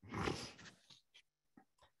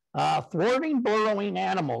 Thwarting burrowing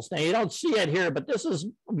animals. Now you don't see it here, but this is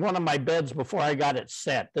one of my beds before I got it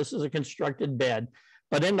set. This is a constructed bed,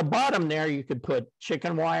 but in the bottom there you could put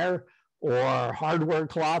chicken wire or hardware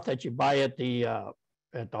cloth that you buy at the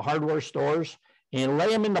hardware stores, and lay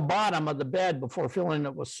them in the bottom of the bed before filling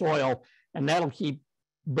it with soil, and that'll keep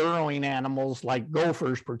burrowing animals like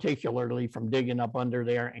gophers particularly from digging up under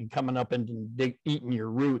there and coming up and eating your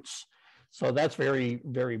roots. So that's very,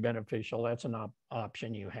 very beneficial. That's an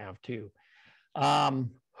option you have too.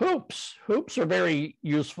 Hoops are very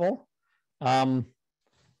useful. I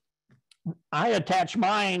attach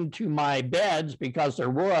mine to my beds because they're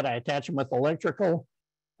wood. I attach them with electrical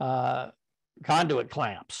conduit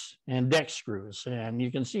clamps and deck screws. And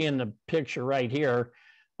you can see in the picture right here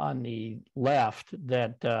on the left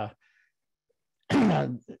that,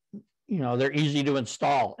 you know, they're easy to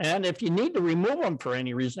install. And if you need to remove them for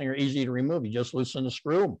any reason, they're easy to remove. You just loosen the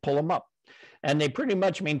screw and pull them up. And they pretty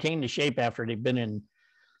much maintain the shape after they've been in,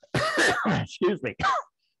 excuse me,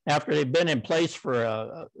 after they've been in place for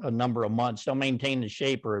a number of months. They'll maintain the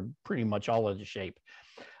shape or pretty much all of the shape.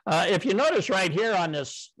 If you notice right here on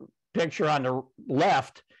this picture on the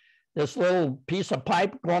left, this little piece of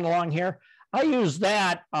pipe going along here, I use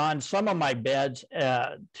that on some of my beds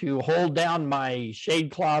to hold down my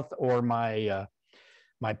shade cloth or my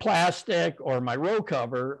plastic or my row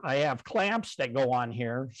cover. I have clamps that go on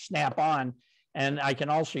here, snap on, and I can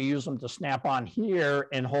also use them to snap on here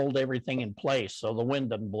and hold everything in place so the wind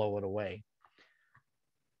doesn't blow it away.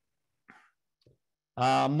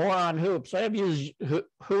 More on hoops. I have used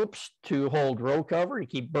hoops to hold row cover to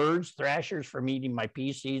keep birds, thrashers from eating my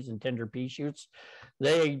pea seeds and tender pea shoots.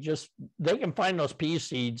 They can find those pea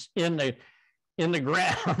seeds in the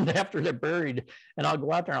ground after they're buried, and I'll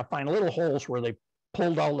go out there and I'll find little holes where they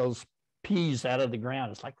pulled all those peas out of the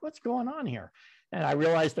ground. It's like, what's going on here? And I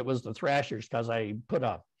realized it was the thrashers because I put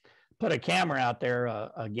a camera out there,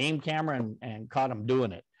 a game camera, and caught them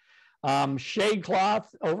doing it. Shade cloth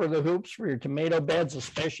over the hoops for your tomato beds,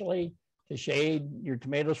 especially to shade your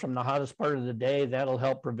tomatoes from the hottest part of the day. That'll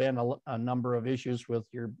help prevent a number of issues with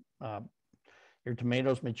your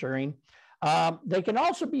tomatoes maturing. They can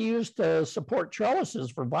also be used to support trellises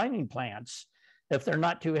for vining plants if they're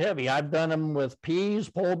not too heavy. I've done them with peas,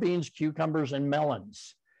 pole beans, cucumbers, and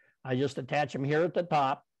melons. I just attach them here at the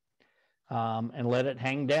top and let it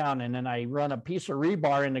hang down. And then I run a piece of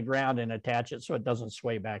rebar in the ground and attach it so it doesn't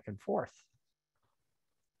sway back and forth.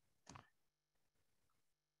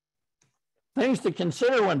 Things to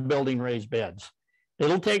consider when building raised beds.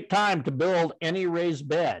 It'll take time to build any raised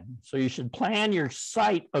bed, so you should plan your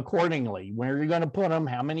site accordingly. Where you're going to put them,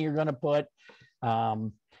 how many you're going to put,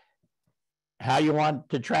 how you want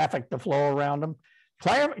the traffic to flow around them.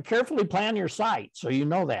 Carefully plan your site so you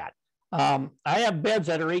know that. I have beds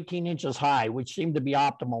that are 18 inches high, which seem to be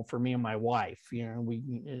optimal for me and my wife. You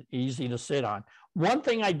know, easy to sit on. One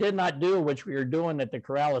thing I did not do, which we are doing at the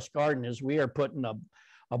Corrales Garden, is we are putting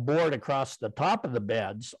a board across the top of the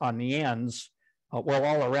beds on the ends, well,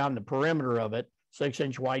 all around the perimeter of it,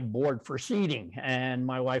 6-inch wide board for seating. And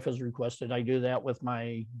my wife has requested I do that with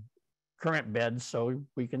my current beds so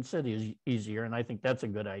we can sit easier. And I think that's a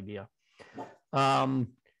good idea.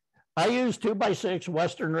 I use 2x6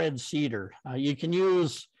 Western red cedar. You can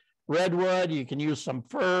use redwood, you can use some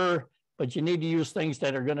fir, but you need to use things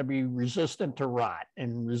that are going to be resistant to rot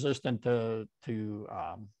and resistant to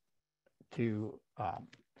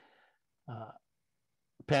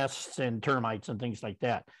pests and termites and things like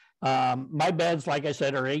that. My beds, like I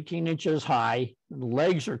said, are 18 inches high. The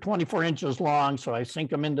legs are 24 inches long, so I sink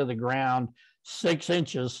them into the ground 6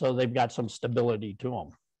 inches so they've got some stability to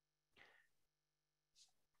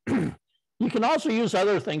them. You can also use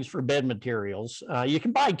other things for bed materials. You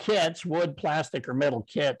can buy kits, wood, plastic, or metal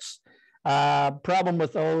kits. Problem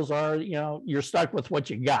with those are, you're stuck with what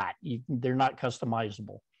you got. They're not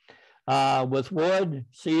customizable. With wood,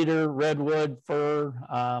 cedar, redwood, fir,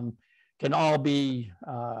 can all be,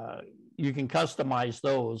 you can customize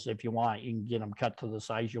those if you want. You can get them cut to the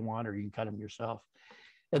size you want, or you can cut them yourself.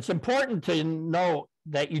 It's important to know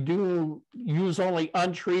that you do use only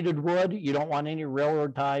untreated wood. You don't want any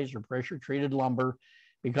railroad ties or pressure treated lumber,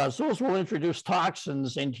 because those will introduce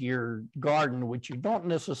toxins into your garden, which you don't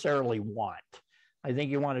necessarily want. I think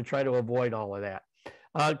you want to try to avoid all of that.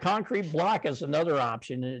 Concrete block is another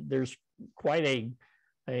option. There's quite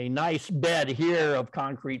a nice bed here of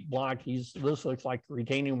concrete block. This looks like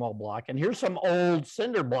retaining wall block. And here's some old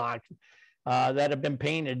cinder block that have been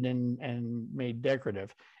painted and made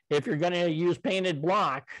decorative. If you're going to use painted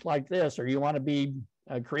block like this, or you want to be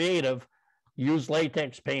creative, use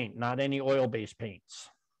latex paint, not any oil-based paints.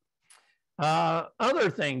 Other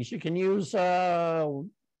things, you can use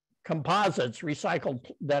composites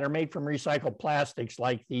that are made from recycled plastics,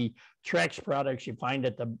 like the Trex products you find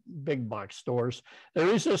at the big box stores. They're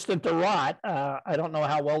resistant to rot. I don't know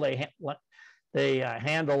how well they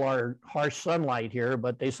handle our harsh sunlight here,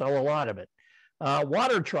 but they sell a lot of it.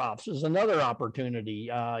 Water troughs is another opportunity.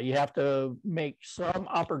 You have to make some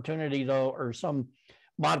opportunity, though, or some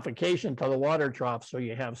modification to the water trough so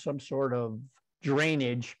you have some sort of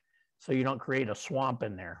drainage so you don't create a swamp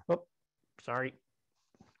in there. Whoop, sorry.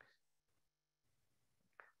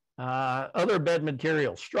 Other bed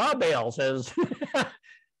materials, straw bales.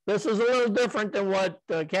 This is a little different than what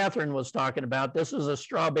Cathryne was talking about. This is a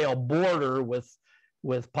straw bale border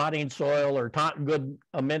with potting soil or good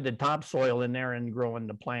amended topsoil in there and growing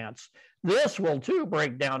the plants. This will too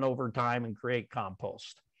break down over time and create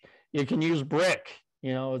compost. You can use brick.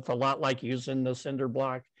 It's a lot like using the cinder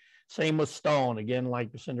block. Same with stone, again,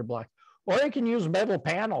 like the cinder block. Or you can use metal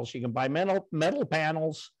panels. You can buy metal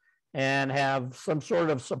panels and have some sort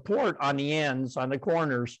of support on the ends, on the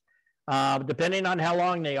corners. Depending on how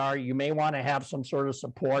long they are, you may want to have some sort of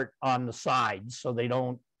support on the sides so they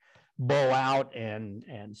don't bow out and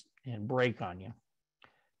break on you.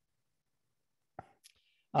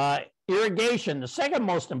 Irrigation, the second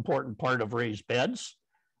most important part of raised beds.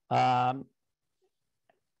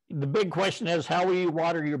 The big question is, how will you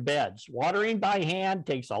water your beds? Watering by hand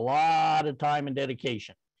takes a lot of time and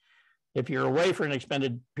dedication. If you're away for an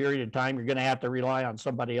extended period of time, you're going to have to rely on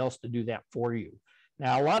somebody else to do that for you.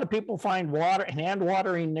 Now, a lot of people find hand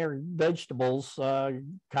watering their vegetables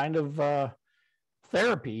kind of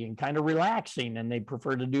therapy and kind of relaxing, and they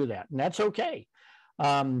prefer to do that, and that's okay.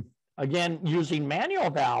 Again, using manual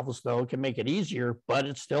valves, though, can make it easier, but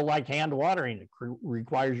it's still like hand watering. It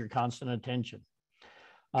requires your constant attention.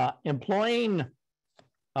 Employing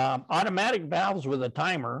automatic valves with a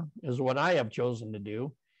timer is what I have chosen to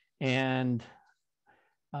do, and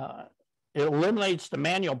it eliminates the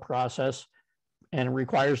manual process and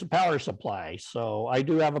requires a power supply. So I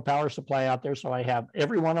do have a power supply out there, so I have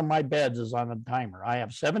every one of my beds is on a timer. I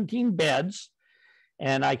have 17 beds,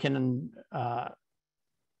 and I can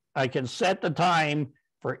set the time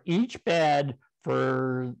for each bed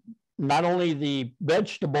for not only the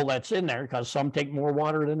vegetable that's in there, because some take more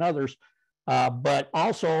water than others, but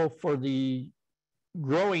also for the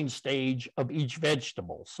growing stage of each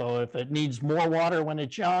vegetable. So if it needs more water when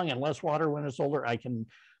it's young and less water when it's older, I can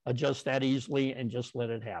adjust that easily and just let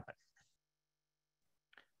it happen.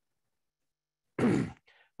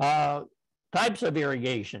 Types of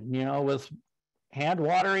irrigation, with hand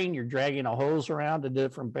watering, you're dragging a hose around to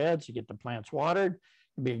different beds to get the plants watered. It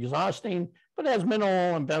can be exhausting, but has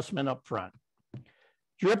minimal investment up front.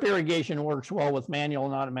 Drip irrigation works well with manual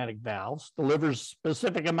and automatic valves, delivers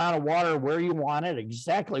specific amount of water where you want it,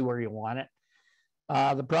 exactly where you want it.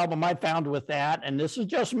 The problem I found with that, and this is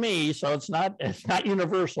just me, so it's not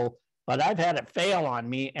universal, but I've had it fail on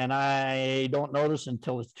me, and I don't notice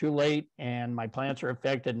until it's too late and my plants are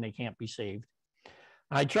affected and they can't be saved.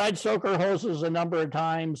 I tried soaker hoses a number of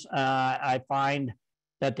times. I find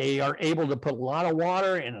that they are able to put a lot of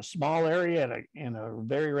water in a small area in a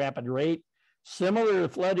very rapid rate, similar to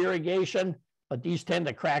flood irrigation, but these tend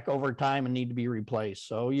to crack over time and need to be replaced.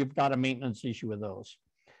 So you've got a maintenance issue with those.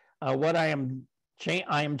 What I am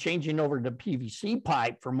changing over to PVC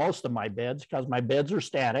pipe for most of my beds because my beds are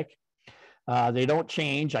static. They don't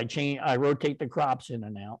change. I rotate the crops in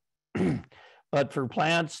and out. But for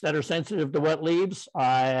plants that are sensitive to wet leaves,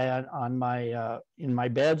 in my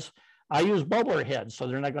beds, I use bubbler heads, so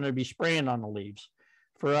they're not going to be spraying on the leaves.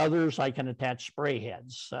 For others, I can attach spray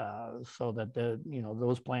heads so that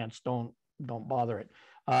those plants don't bother it.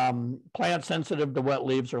 Plants sensitive to wet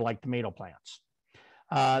leaves are like tomato plants.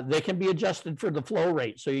 They can be adjusted for the flow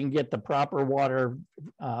rate, so you can get the proper water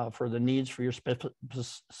for the needs for your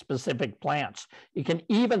specific plants. You can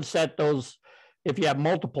even set those, if you have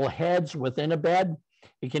multiple heads within a bed,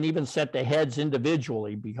 you can even set the heads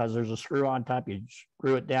individually because there's a screw on top. You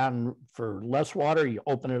screw it down for less water, you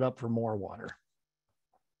open it up for more water.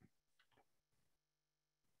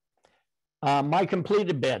 My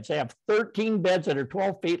completed beds, I have 13 beds that are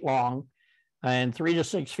 12 feet long and 3 to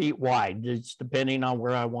 6 feet wide. It's depending on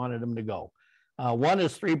where I wanted them to go. One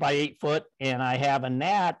is 3 by 8 foot, and I have a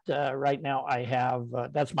gnat. Right now I have,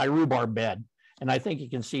 that's my rhubarb bed. And I think you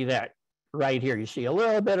can see that right here. You see a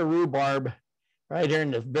little bit of rhubarb right here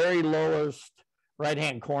in the very lowest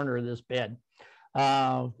right-hand corner of this bed.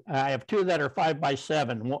 I have 2 that are 5 by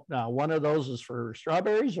 7. One of those is for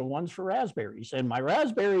strawberries and one's for raspberries. And my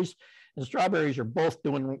raspberries and strawberries are both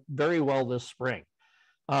doing very well this spring.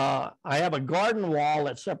 I have a garden wall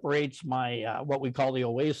that separates my, what we call the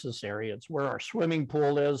oasis area. It's where our swimming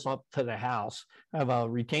pool is up to the house. I have a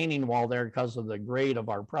retaining wall there because of the grade of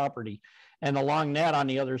our property. And along that on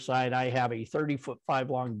the other side, I have a 35 foot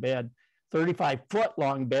long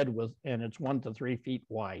bed with, and it's 1 to 3 feet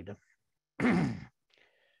wide.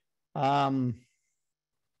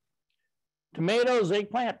 Tomatoes,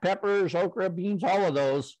 eggplant, peppers, okra, beans, all of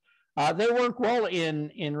those, they work well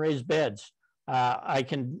in raised beds. I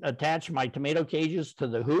can attach my tomato cages to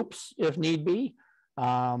the hoops if need be,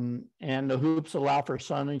 and the hoops allow for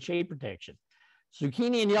sun and shade protection.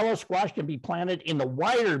 Zucchini and yellow squash can be planted in the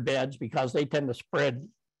wider beds because they tend to spread,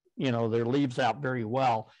 their leaves out very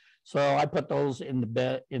well. So I put those in the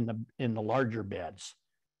bed in the larger beds.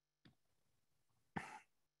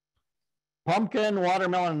 Pumpkin,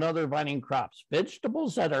 watermelon, and other vining crops.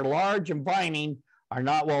 Vegetables that are large and vining are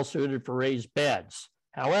not well suited for raised beds.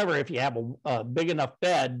 However, if you have a big enough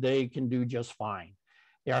bed, they can do just fine.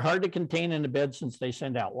 They are hard to contain in the bed since they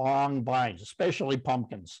send out long vines, especially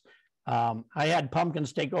pumpkins. I had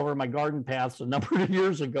pumpkins take over my garden paths a number of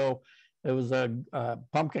years ago. It was a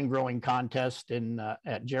pumpkin growing contest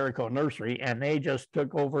at Jericho Nursery, and they just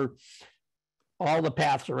took over all the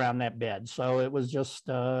paths around that bed. So it was just,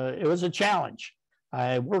 it was a challenge.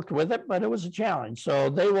 I worked with it, but it was a challenge. So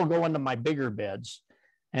they will go into my bigger beds.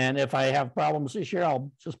 And if I have problems this year,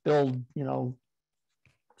 I'll just build,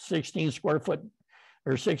 16 square foot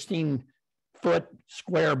or 16 foot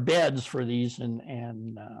square beds for these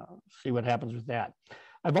and see what happens with that.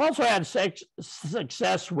 I've also had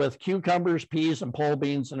success with cucumbers, peas, and pole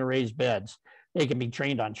beans in the raised beds. They can be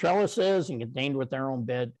trained on trellises and contained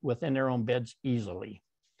within their own beds easily.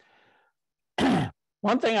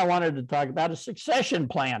 One thing I wanted to talk about is succession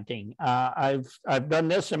planting. I've done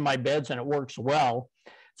this in my beds and it works well.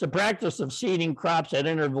 It's a practice of seeding crops at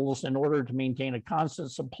intervals in order to maintain a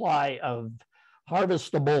constant supply of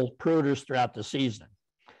harvestable produce throughout the season.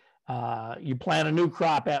 You plant a new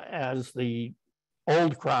crop as the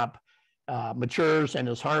old crop matures and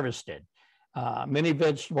is harvested. Many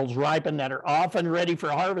vegetables ripen that are often ready for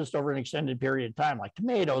harvest over an extended period of time, like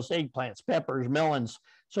tomatoes, eggplants, peppers, melons.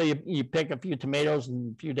 So you pick a few tomatoes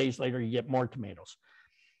and a few days later you get more tomatoes.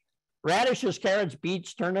 Radishes, carrots,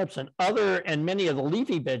 beets, turnips, and many of the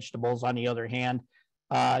leafy vegetables, on the other hand,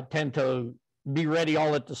 tend to be ready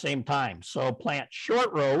all at the same time. So plant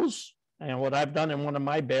short rows, and what I've done in one of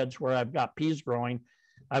my beds where I've got peas growing,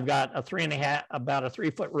 I've got about a 3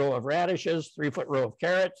 foot row of radishes, 3 foot row of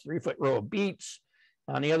carrots, 3 foot row of beets.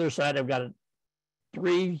 On the other side, I've got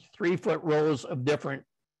three 3 foot rows of different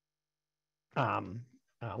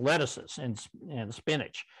lettuces and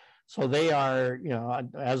spinach. So they are,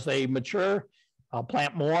 as they mature, I'll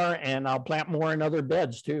plant more, and I'll plant more in other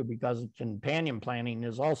beds too, because companion planting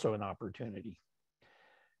is also an opportunity.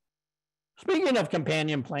 Speaking of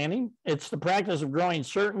companion planting, it's the practice of growing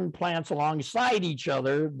certain plants alongside each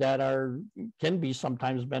other that can be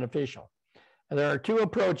sometimes beneficial. There are 2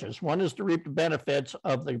 approaches. One is to reap the benefits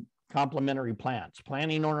of the complementary plants,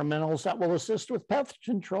 planting ornamentals that will assist with pest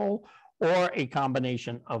control, or a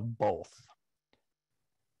combination of both.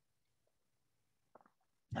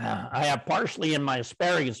 I have parsley in my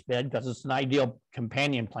asparagus bed because it's an ideal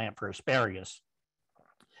companion plant for asparagus.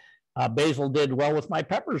 Basil did well with my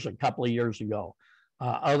peppers a couple of years ago.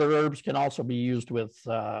 Other herbs can also be used with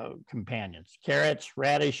companions. Carrots,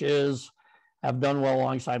 radishes have done well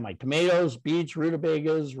alongside my tomatoes, beets,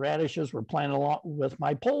 rutabagas. Radishes were planted along with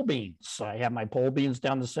my pole beans. I have my pole beans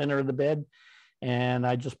down the center of the bed, And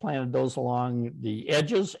I just planted those along the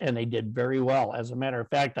edges, and they did very well. As a matter of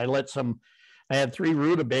fact, I had 3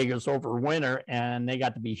 rutabagas over winter, and they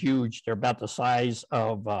got to be huge. They're about the size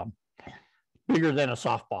of bigger than a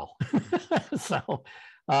softball. So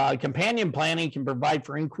companion planting can provide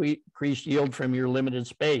for increased yield from your limited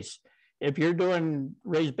space. If you're doing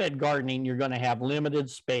raised bed gardening, you're going to have limited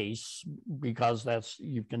space because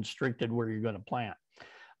you've constricted where you're going to plant.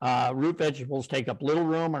 Root vegetables take up little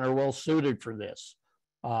room and are well suited for this.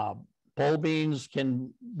 Pole beans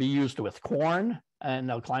can be used with corn, and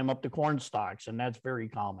they'll climb up the corn stalks, and that's very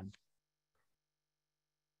common.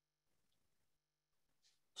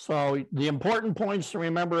 So the important points to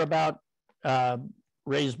remember about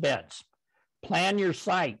raised beds. Plan your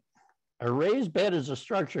site. A raised bed is a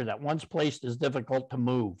structure that once placed is difficult to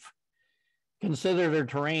move. Consider the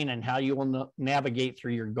terrain and how you will navigate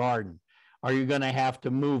through your garden. Are you going to have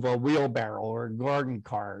to move a wheelbarrow or a garden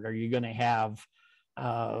cart? Are you going to have,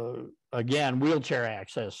 again, wheelchair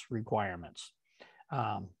access requirements?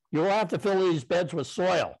 You'll have to fill these beds with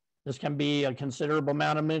soil. This can be a considerable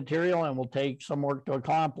amount of material and will take some work to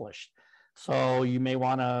accomplish. So you may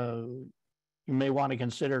want to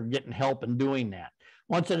consider getting help in doing that.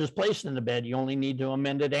 Once it is placed in the bed, you only need to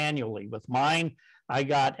amend it annually. With mine, I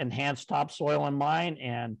got enhanced topsoil in mine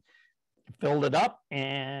and filled it up.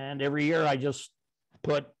 And every year I just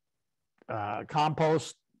put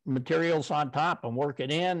compost materials on top and work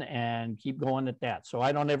it in and keep going at that. So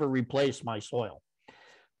I don't ever replace my soil.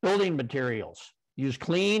 Building materials. Use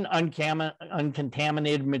clean,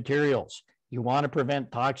 uncontaminated materials. You want to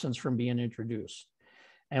prevent toxins from being introduced.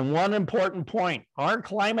 And one important point, our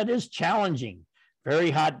climate is challenging.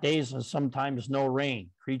 Very hot days and sometimes no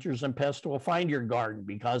rain. Creatures and pests will find your garden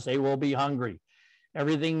because they will be hungry.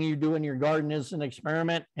 Everything you do in your garden is an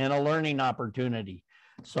experiment and a learning opportunity.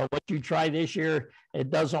 So what you try this year,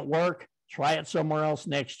 it doesn't work, try it somewhere else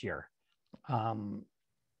next year. Those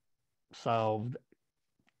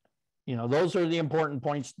are the important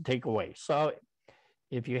points to take away. So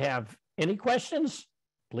if you have any questions,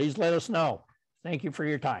 please let us know. Thank you for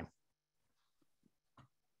your time.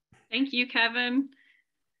 Thank you, Kevin.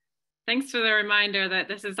 Thanks for the reminder that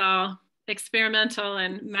this is all experimental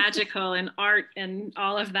and magical and art and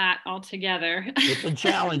all of that all together. It's a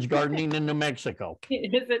challenge gardening in New Mexico.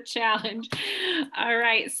 It is a challenge. All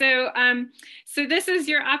right. So this is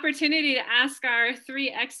your opportunity to ask our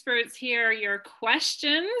 3 experts here your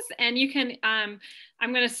questions. And you can, I'm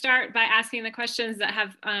going to start by asking the questions that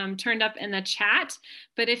have turned up in the chat.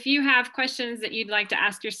 But if you have questions that you'd like to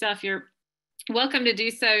ask yourself, you're welcome to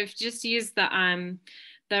do so. Just use the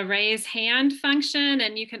raise hand function,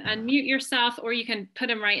 and you can unmute yourself, or you can put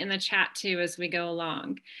them right in the chat too as we go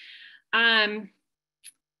along.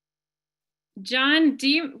 John,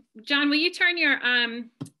 will you turn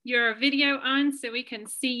your video on so we can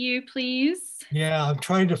see you, please? Yeah, I'm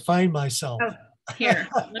trying to find myself. Oh, here,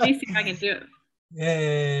 let me see if I can do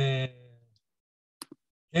it.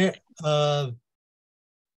 Yeah.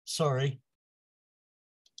 Sorry.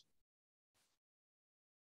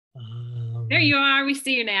 There you are. We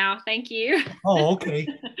see you now. Thank you. Oh, okay.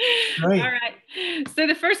 Great. All right. So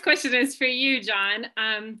the first question is for you, John.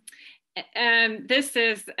 This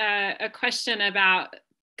is a question about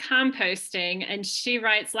composting. And she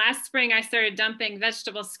writes, last spring, I started dumping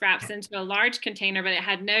vegetable scraps into a large container, but it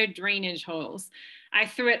had no drainage holes. I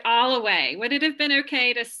threw it all away. Would it have been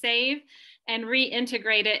okay to save and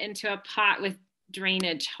reintegrate it into a pot with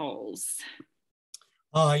drainage holes?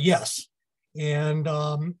 Yes. And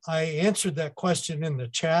I answered that question in the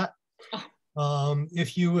chat.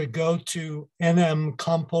 If you would go to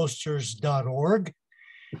nmcomposters.org,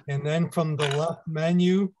 and then from the left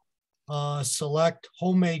menu, select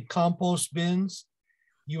homemade compost bins,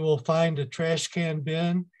 you will find a trash can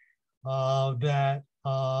bin that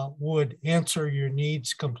would answer your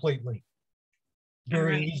needs completely.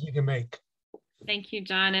 Very easy to make. Thank you,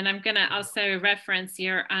 John. And I'm going to also reference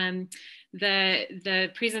your the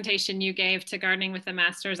presentation you gave to Gardening with the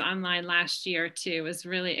Masters online last year too. It was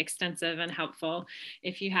really extensive and helpful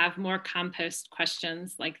if you have more compost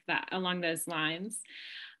questions like that along those lines.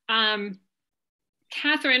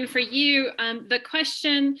 Cathryne, for you, the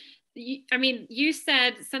question, you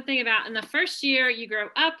said something about in the first year you grow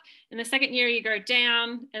up, in the second year you grow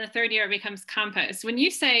down, and the third year it becomes compost. When you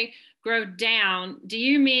say grow down, do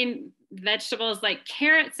you mean vegetables like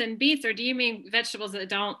carrots and beets, or do you mean vegetables that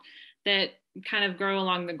kind of grow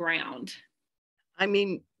along the ground? I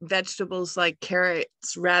mean vegetables like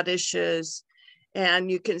carrots, radishes,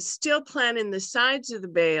 and you can still plant in the sides of the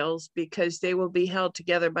bales because they will be held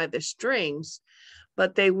together by the strings,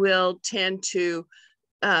 but they will tend to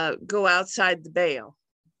go outside the bale.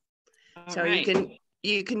 So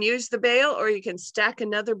you can use the bale, or you can stack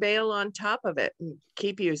another bale on top of it and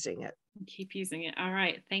keep using it. Keep using it. All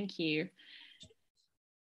right, thank you.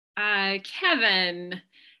 Kevin,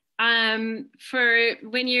 for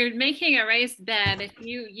when you're making a raised bed,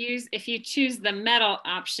 if you choose the metal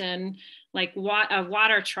option, like a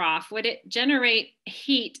water trough, would it generate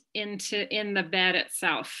heat in the bed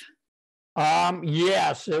itself?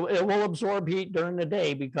 Yes, it will absorb heat during the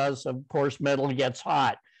day because, of course, metal gets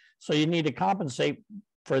hot. So you need to compensate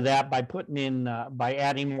for that by putting in, by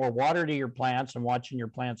adding more water to your plants and watching your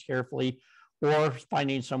plants carefully, or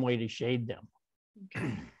finding some way to shade them.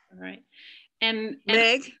 Okay. All right. And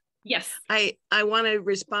Meg? Yes. I want to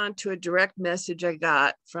respond to a direct message I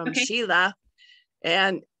got from Sheila.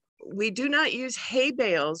 And we do not use hay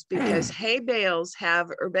bales because hay bales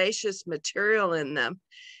have herbaceous material in them,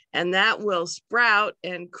 and that will sprout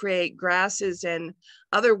and create grasses and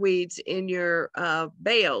other weeds in your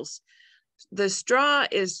bales. The straw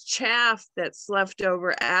is chaff that's left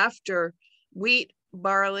over after wheat,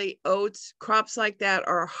 barley, oats, crops like that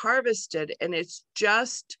are harvested, and it's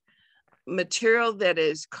just material that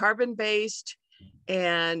is carbon-based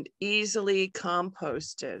and easily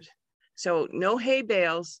composted. So no hay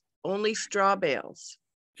bales, only straw bales.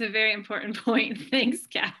 It's a very important point. Thanks,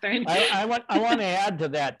 Cathryne. I want to add to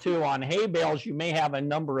that too. On hay bales, you may have a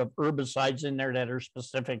number of herbicides in there that are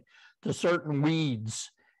specific to certain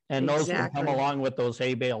weeds, and those will come along with those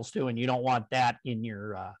hay bales too. And you don't want that in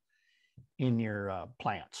your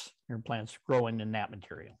plants. Your plants growing in that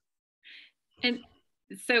material. And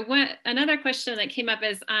so another question that came up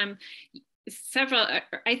is several,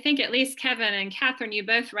 I think at least Kevin and Cathryne, you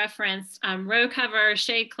both referenced row cover,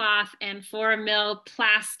 shade cloth, and 4-mil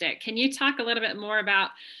plastic. Can you talk a little bit more about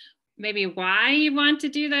maybe why you want to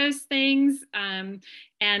do those things and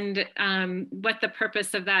what the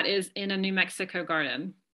purpose of that is in a New Mexico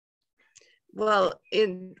garden? Well,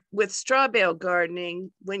 with straw bale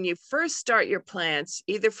gardening, when you first start your plants,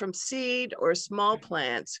 either from seed or small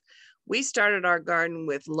plants, we started our garden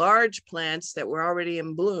with large plants that were already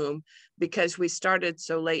in bloom because we started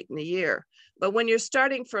so late in the year. But when you're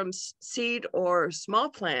starting from seed or small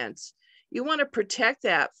plants, you want to protect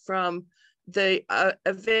that from the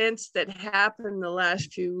events that happened the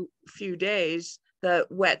last few days, the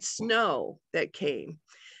wet snow that came.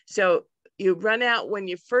 So you run out when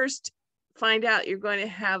you first find out you're going to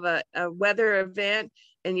have a weather event,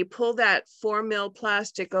 and you pull that 4-mil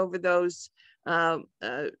plastic over those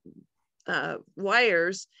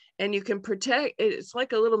wires, and you can protect. It's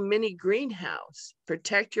like a little mini greenhouse.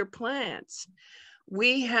 Protect your plants.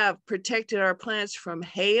 We have protected our plants from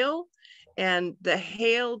hail, and the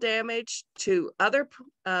hail damage to other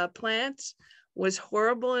plants was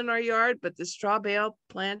horrible in our yard, but the straw bale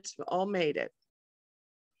plants all made it.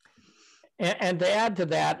 And to add to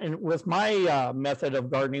that, and with my method of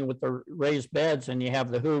gardening with the raised beds, and you have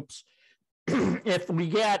the hoops, if we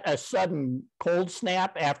get a sudden cold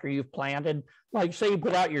snap after you've planted, like say you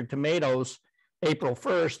put out your tomatoes April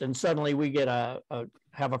 1st, and suddenly we get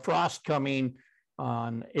have a frost coming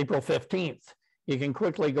on April 15th, you can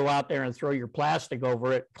quickly go out there and throw your plastic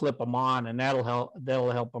over it, clip them on, and that'll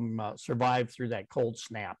help them survive through that cold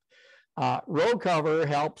snap. Row cover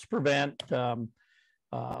helps prevent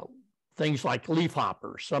things like leaf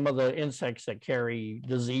hoppers, some of the insects that carry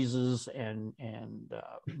diseases and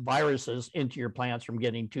viruses into your plants from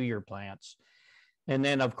getting to your plants. And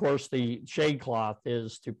then, of course, the shade cloth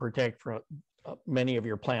is to protect many of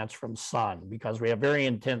your plants from sun, because we have very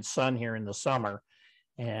intense sun here in the summer,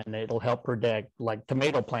 and it'll help protect, like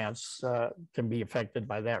tomato plants can be affected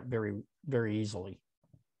by that very, very easily.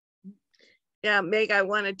 Yeah, Meg, I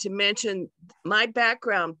wanted to mention my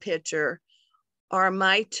background picture are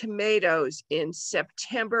my tomatoes in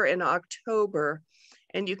September and October.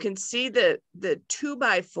 And you can see the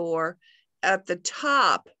 2x4 at the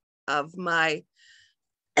top of my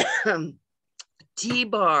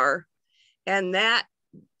T-bar, and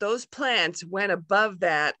those plants went above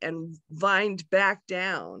that and vined back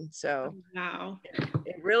down. So wow,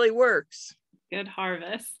 it really works. Good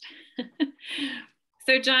harvest.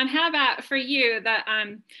 So John, how about for you, the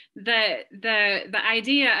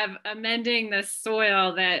idea of amending the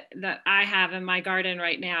soil that I have in my garden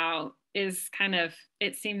right now is kind of,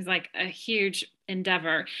 it seems like a huge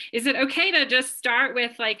endeavor. Is it okay to just start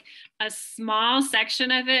with like a small section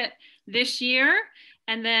of it this year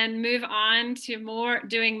and then move on to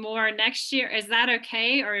doing more next year? Is that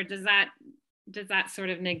okay, or does that sort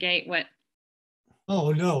of negate what?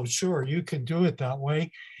 Oh no, sure, you can do it that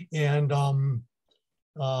way. And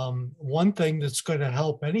one thing that's going to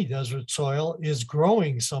help any desert soil is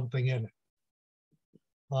growing something in it,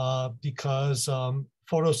 because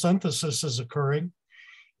photosynthesis is occurring,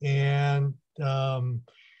 and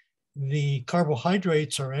the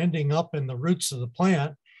carbohydrates are ending up in the roots of the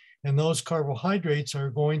plant, and those carbohydrates are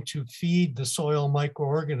going to feed the soil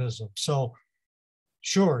microorganisms. So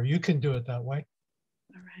sure, you can do it that way.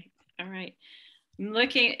 All right. All right. I'm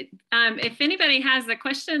looking, if anybody has a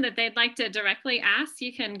question that they'd like to directly ask,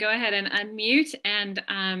 you can go ahead and unmute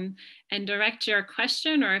and direct your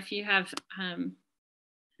question, or if you have,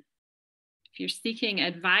 if you're seeking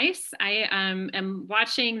advice. I am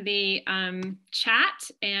watching the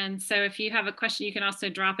chat, and so if you have a question, you can also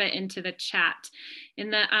drop it into the chat.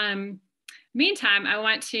 In the meantime, I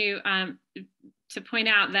want to point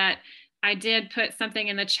out that I did put something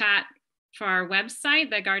in the chat for our website,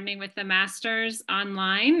 the Gardening with the Masters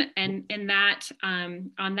online, and in that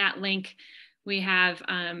on that link, we have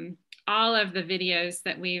all of the videos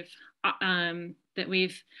that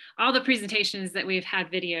all the presentations that we've had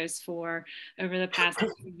videos for over the past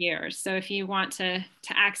few years. So if you want to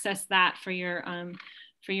access that for your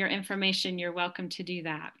information, you're welcome to do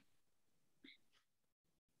that.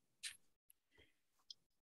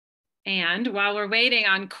 And while we're waiting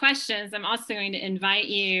on questions, I'm also going to invite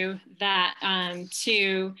you that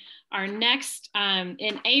to our next,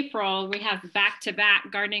 in April, we have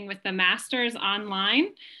back-to-back Gardening with the Masters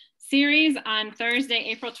online series on Thursday,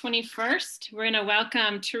 April 21st. We're going to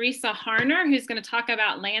welcome Teresa Harner, who's going to talk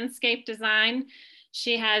about landscape design.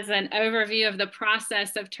 She has an overview of the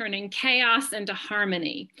process of turning chaos into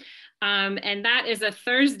harmony. And that is a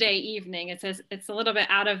Thursday evening. It's a little bit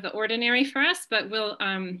out of the ordinary for us, but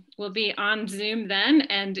we'll be on Zoom then.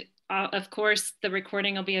 And of course, the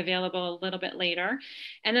recording will be available a little bit later.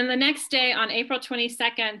 And then the next day on April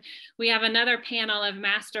 22nd, we have another panel of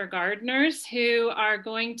master gardeners who are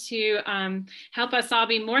going to help us all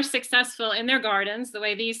be more successful in their gardens, the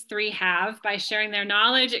way these three have, by sharing their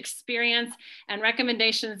knowledge, experience, and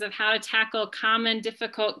recommendations of how to tackle common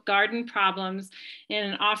difficult garden problems in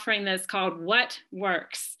an offering that's called What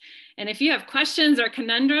Works. And if you have questions or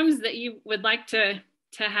conundrums that you would like to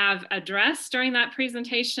have addressed during that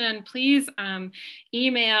presentation, please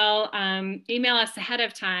email us ahead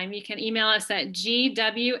of time. You can email us at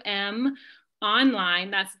gwmonline,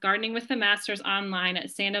 that's Gardening with the Masters online, at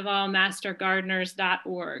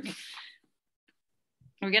sandovalmastergardeners.org.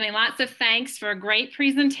 We're getting lots of thanks for a great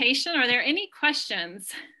presentation. Are there any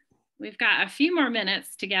questions? We've got a few more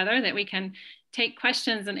minutes together that we can take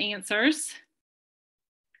questions and answers.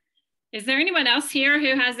 Is there anyone else here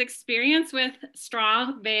who has experience with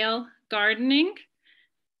straw bale gardening?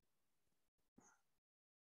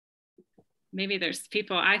 Maybe there's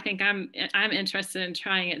people, I think I'm interested in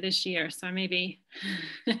trying it this year. So I may be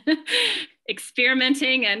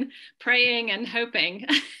experimenting and praying and hoping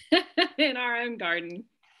in our own garden.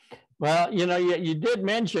 Well, you know, you did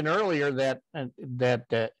mention earlier that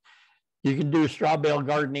you can do straw bale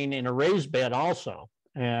gardening in a raised bed also.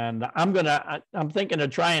 And I'm thinking of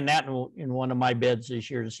trying that in one of my beds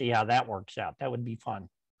this year to see how that works out. That would be fun.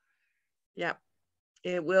 Yep,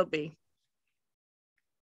 it will be.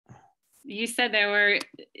 You said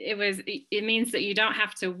it means that you don't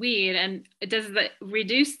have to weed, and does that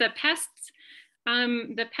reduce the pest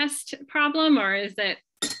problem, or is it?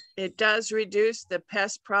 It does reduce the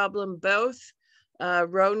pest problem, both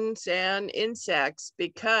rodents and insects,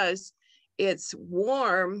 because it's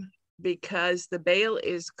warm, because the bale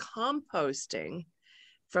is composting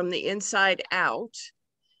from the inside out.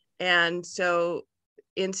 And so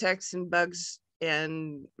insects and bugs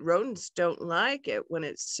and rodents don't like it when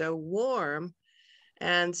it's so warm.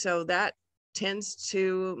 And so that tends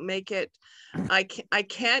to make it, I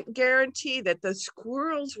can't guarantee that the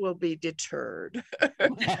squirrels will be deterred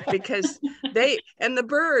because and the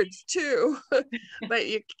birds too, but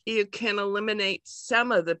you can eliminate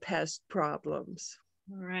some of the pest problems.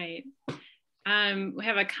 Right. We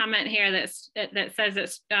have a comment here that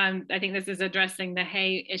says that I think this is addressing the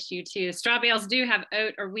hay issue too. Straw bales do have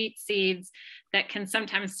oat or wheat seeds that can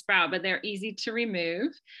sometimes sprout, but they're easy to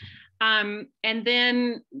remove. And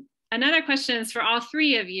then another question is for all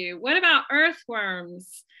three of you. What about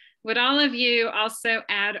earthworms? Would all of you also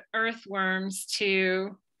add earthworms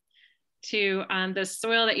to the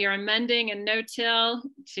soil that you're amending and no-till,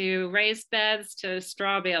 to raised beds, to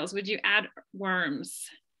straw bales? Would you add worms,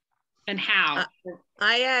 and how?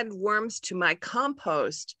 I add worms to my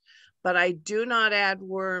compost, but I do not add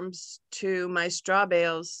worms to my straw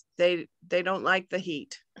bales. They don't like the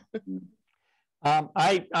heat.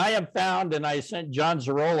 I have found, and I sent John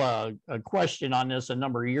Zarola a question on this a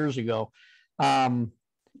number of years ago, a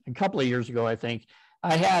couple of years ago, I think,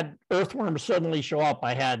 I had earthworms suddenly show up.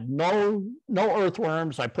 I had no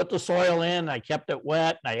earthworms. I put the soil in, I kept it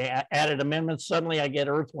wet, I added amendments. Suddenly I get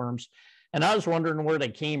earthworms. And I was wondering where they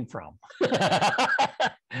came from.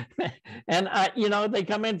 And you know, they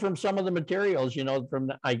come in from some of the materials, you know,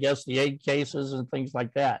 from I guess the egg cases and things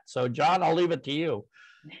like that. So John, I'll leave it to you.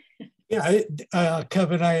 Yeah,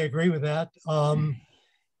 Kevin, I agree with that.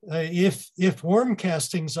 If worm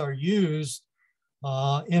castings are used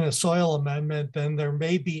in a soil amendment, then there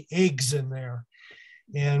may be eggs in there.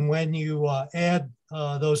 And when you add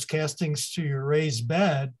those castings to your raised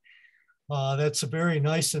bed, that's a very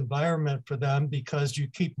nice environment for them because you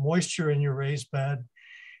keep moisture in your raised bed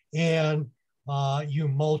and you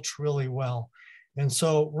mulch really well. And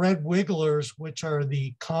so red wigglers, which are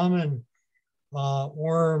the common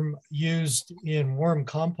worm used in worm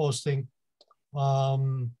composting,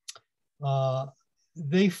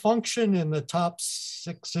 they function in the top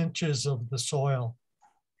 6 inches of the soil,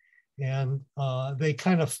 and they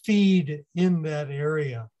kind of feed in that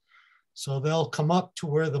area. So they'll come up to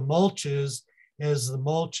where the mulch is as the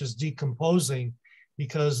mulch is decomposing,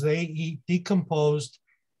 because they eat decomposed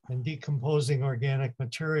and decomposing organic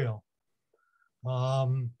material.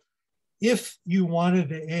 If you wanted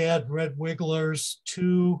to add red wigglers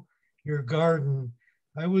to your garden,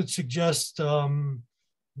 I would suggest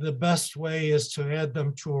the best way is to add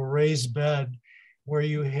them to a raised bed where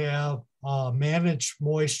you have managed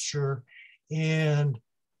moisture and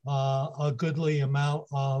a goodly amount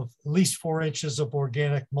of at least 4 inches of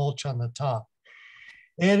organic mulch on the top.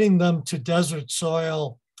 Adding them to desert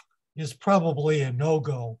soil is probably a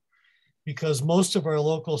no-go because most of our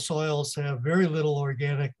local soils have very little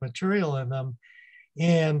organic material in them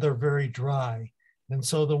and they're very dry. And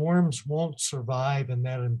so the worms won't survive in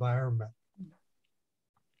that environment.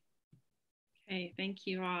 Okay, thank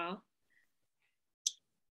you all.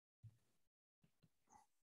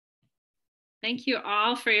 Thank you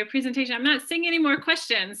all for your presentation. I'm not seeing any more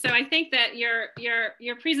questions. So I think that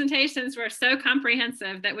your presentations were so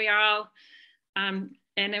comprehensive that we are all, and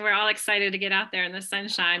we're all excited to get out there in the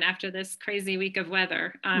sunshine after this crazy week of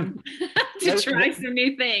weather to try some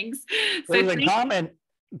new things. So there's a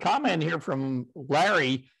comment here from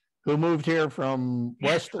Larry, who moved here from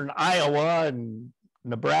Western Iowa and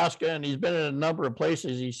Nebraska, and he's been in a number of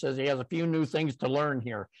places. He says he has a few new things to learn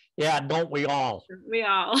here. Yeah, don't we all? We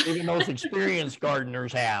all. Even those experienced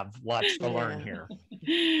gardeners have lots to learn here.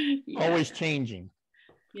 Yeah. Always changing.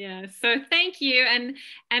 Yeah, so thank you. And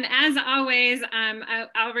as always,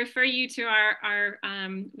 I'll refer you to our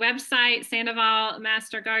website, Sandoval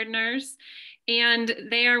Master Gardeners. And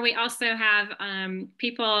there we also have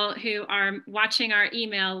people who are watching our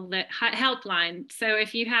email helpline. So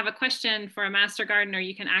if you have a question for a master gardener,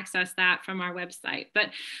 you can access that from our website.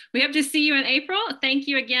 But we hope to see you in April. Thank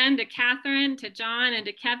you again to Cathryne, to John, and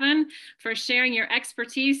to Kevin for sharing your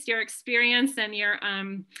expertise, your experience, and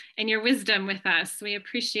your wisdom with us. We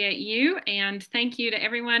appreciate you. And thank you to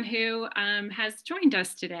everyone who has joined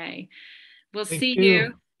us today. We'll see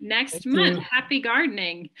you next month. Happy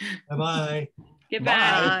gardening. Bye-bye. Goodbye.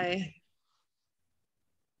 Bye.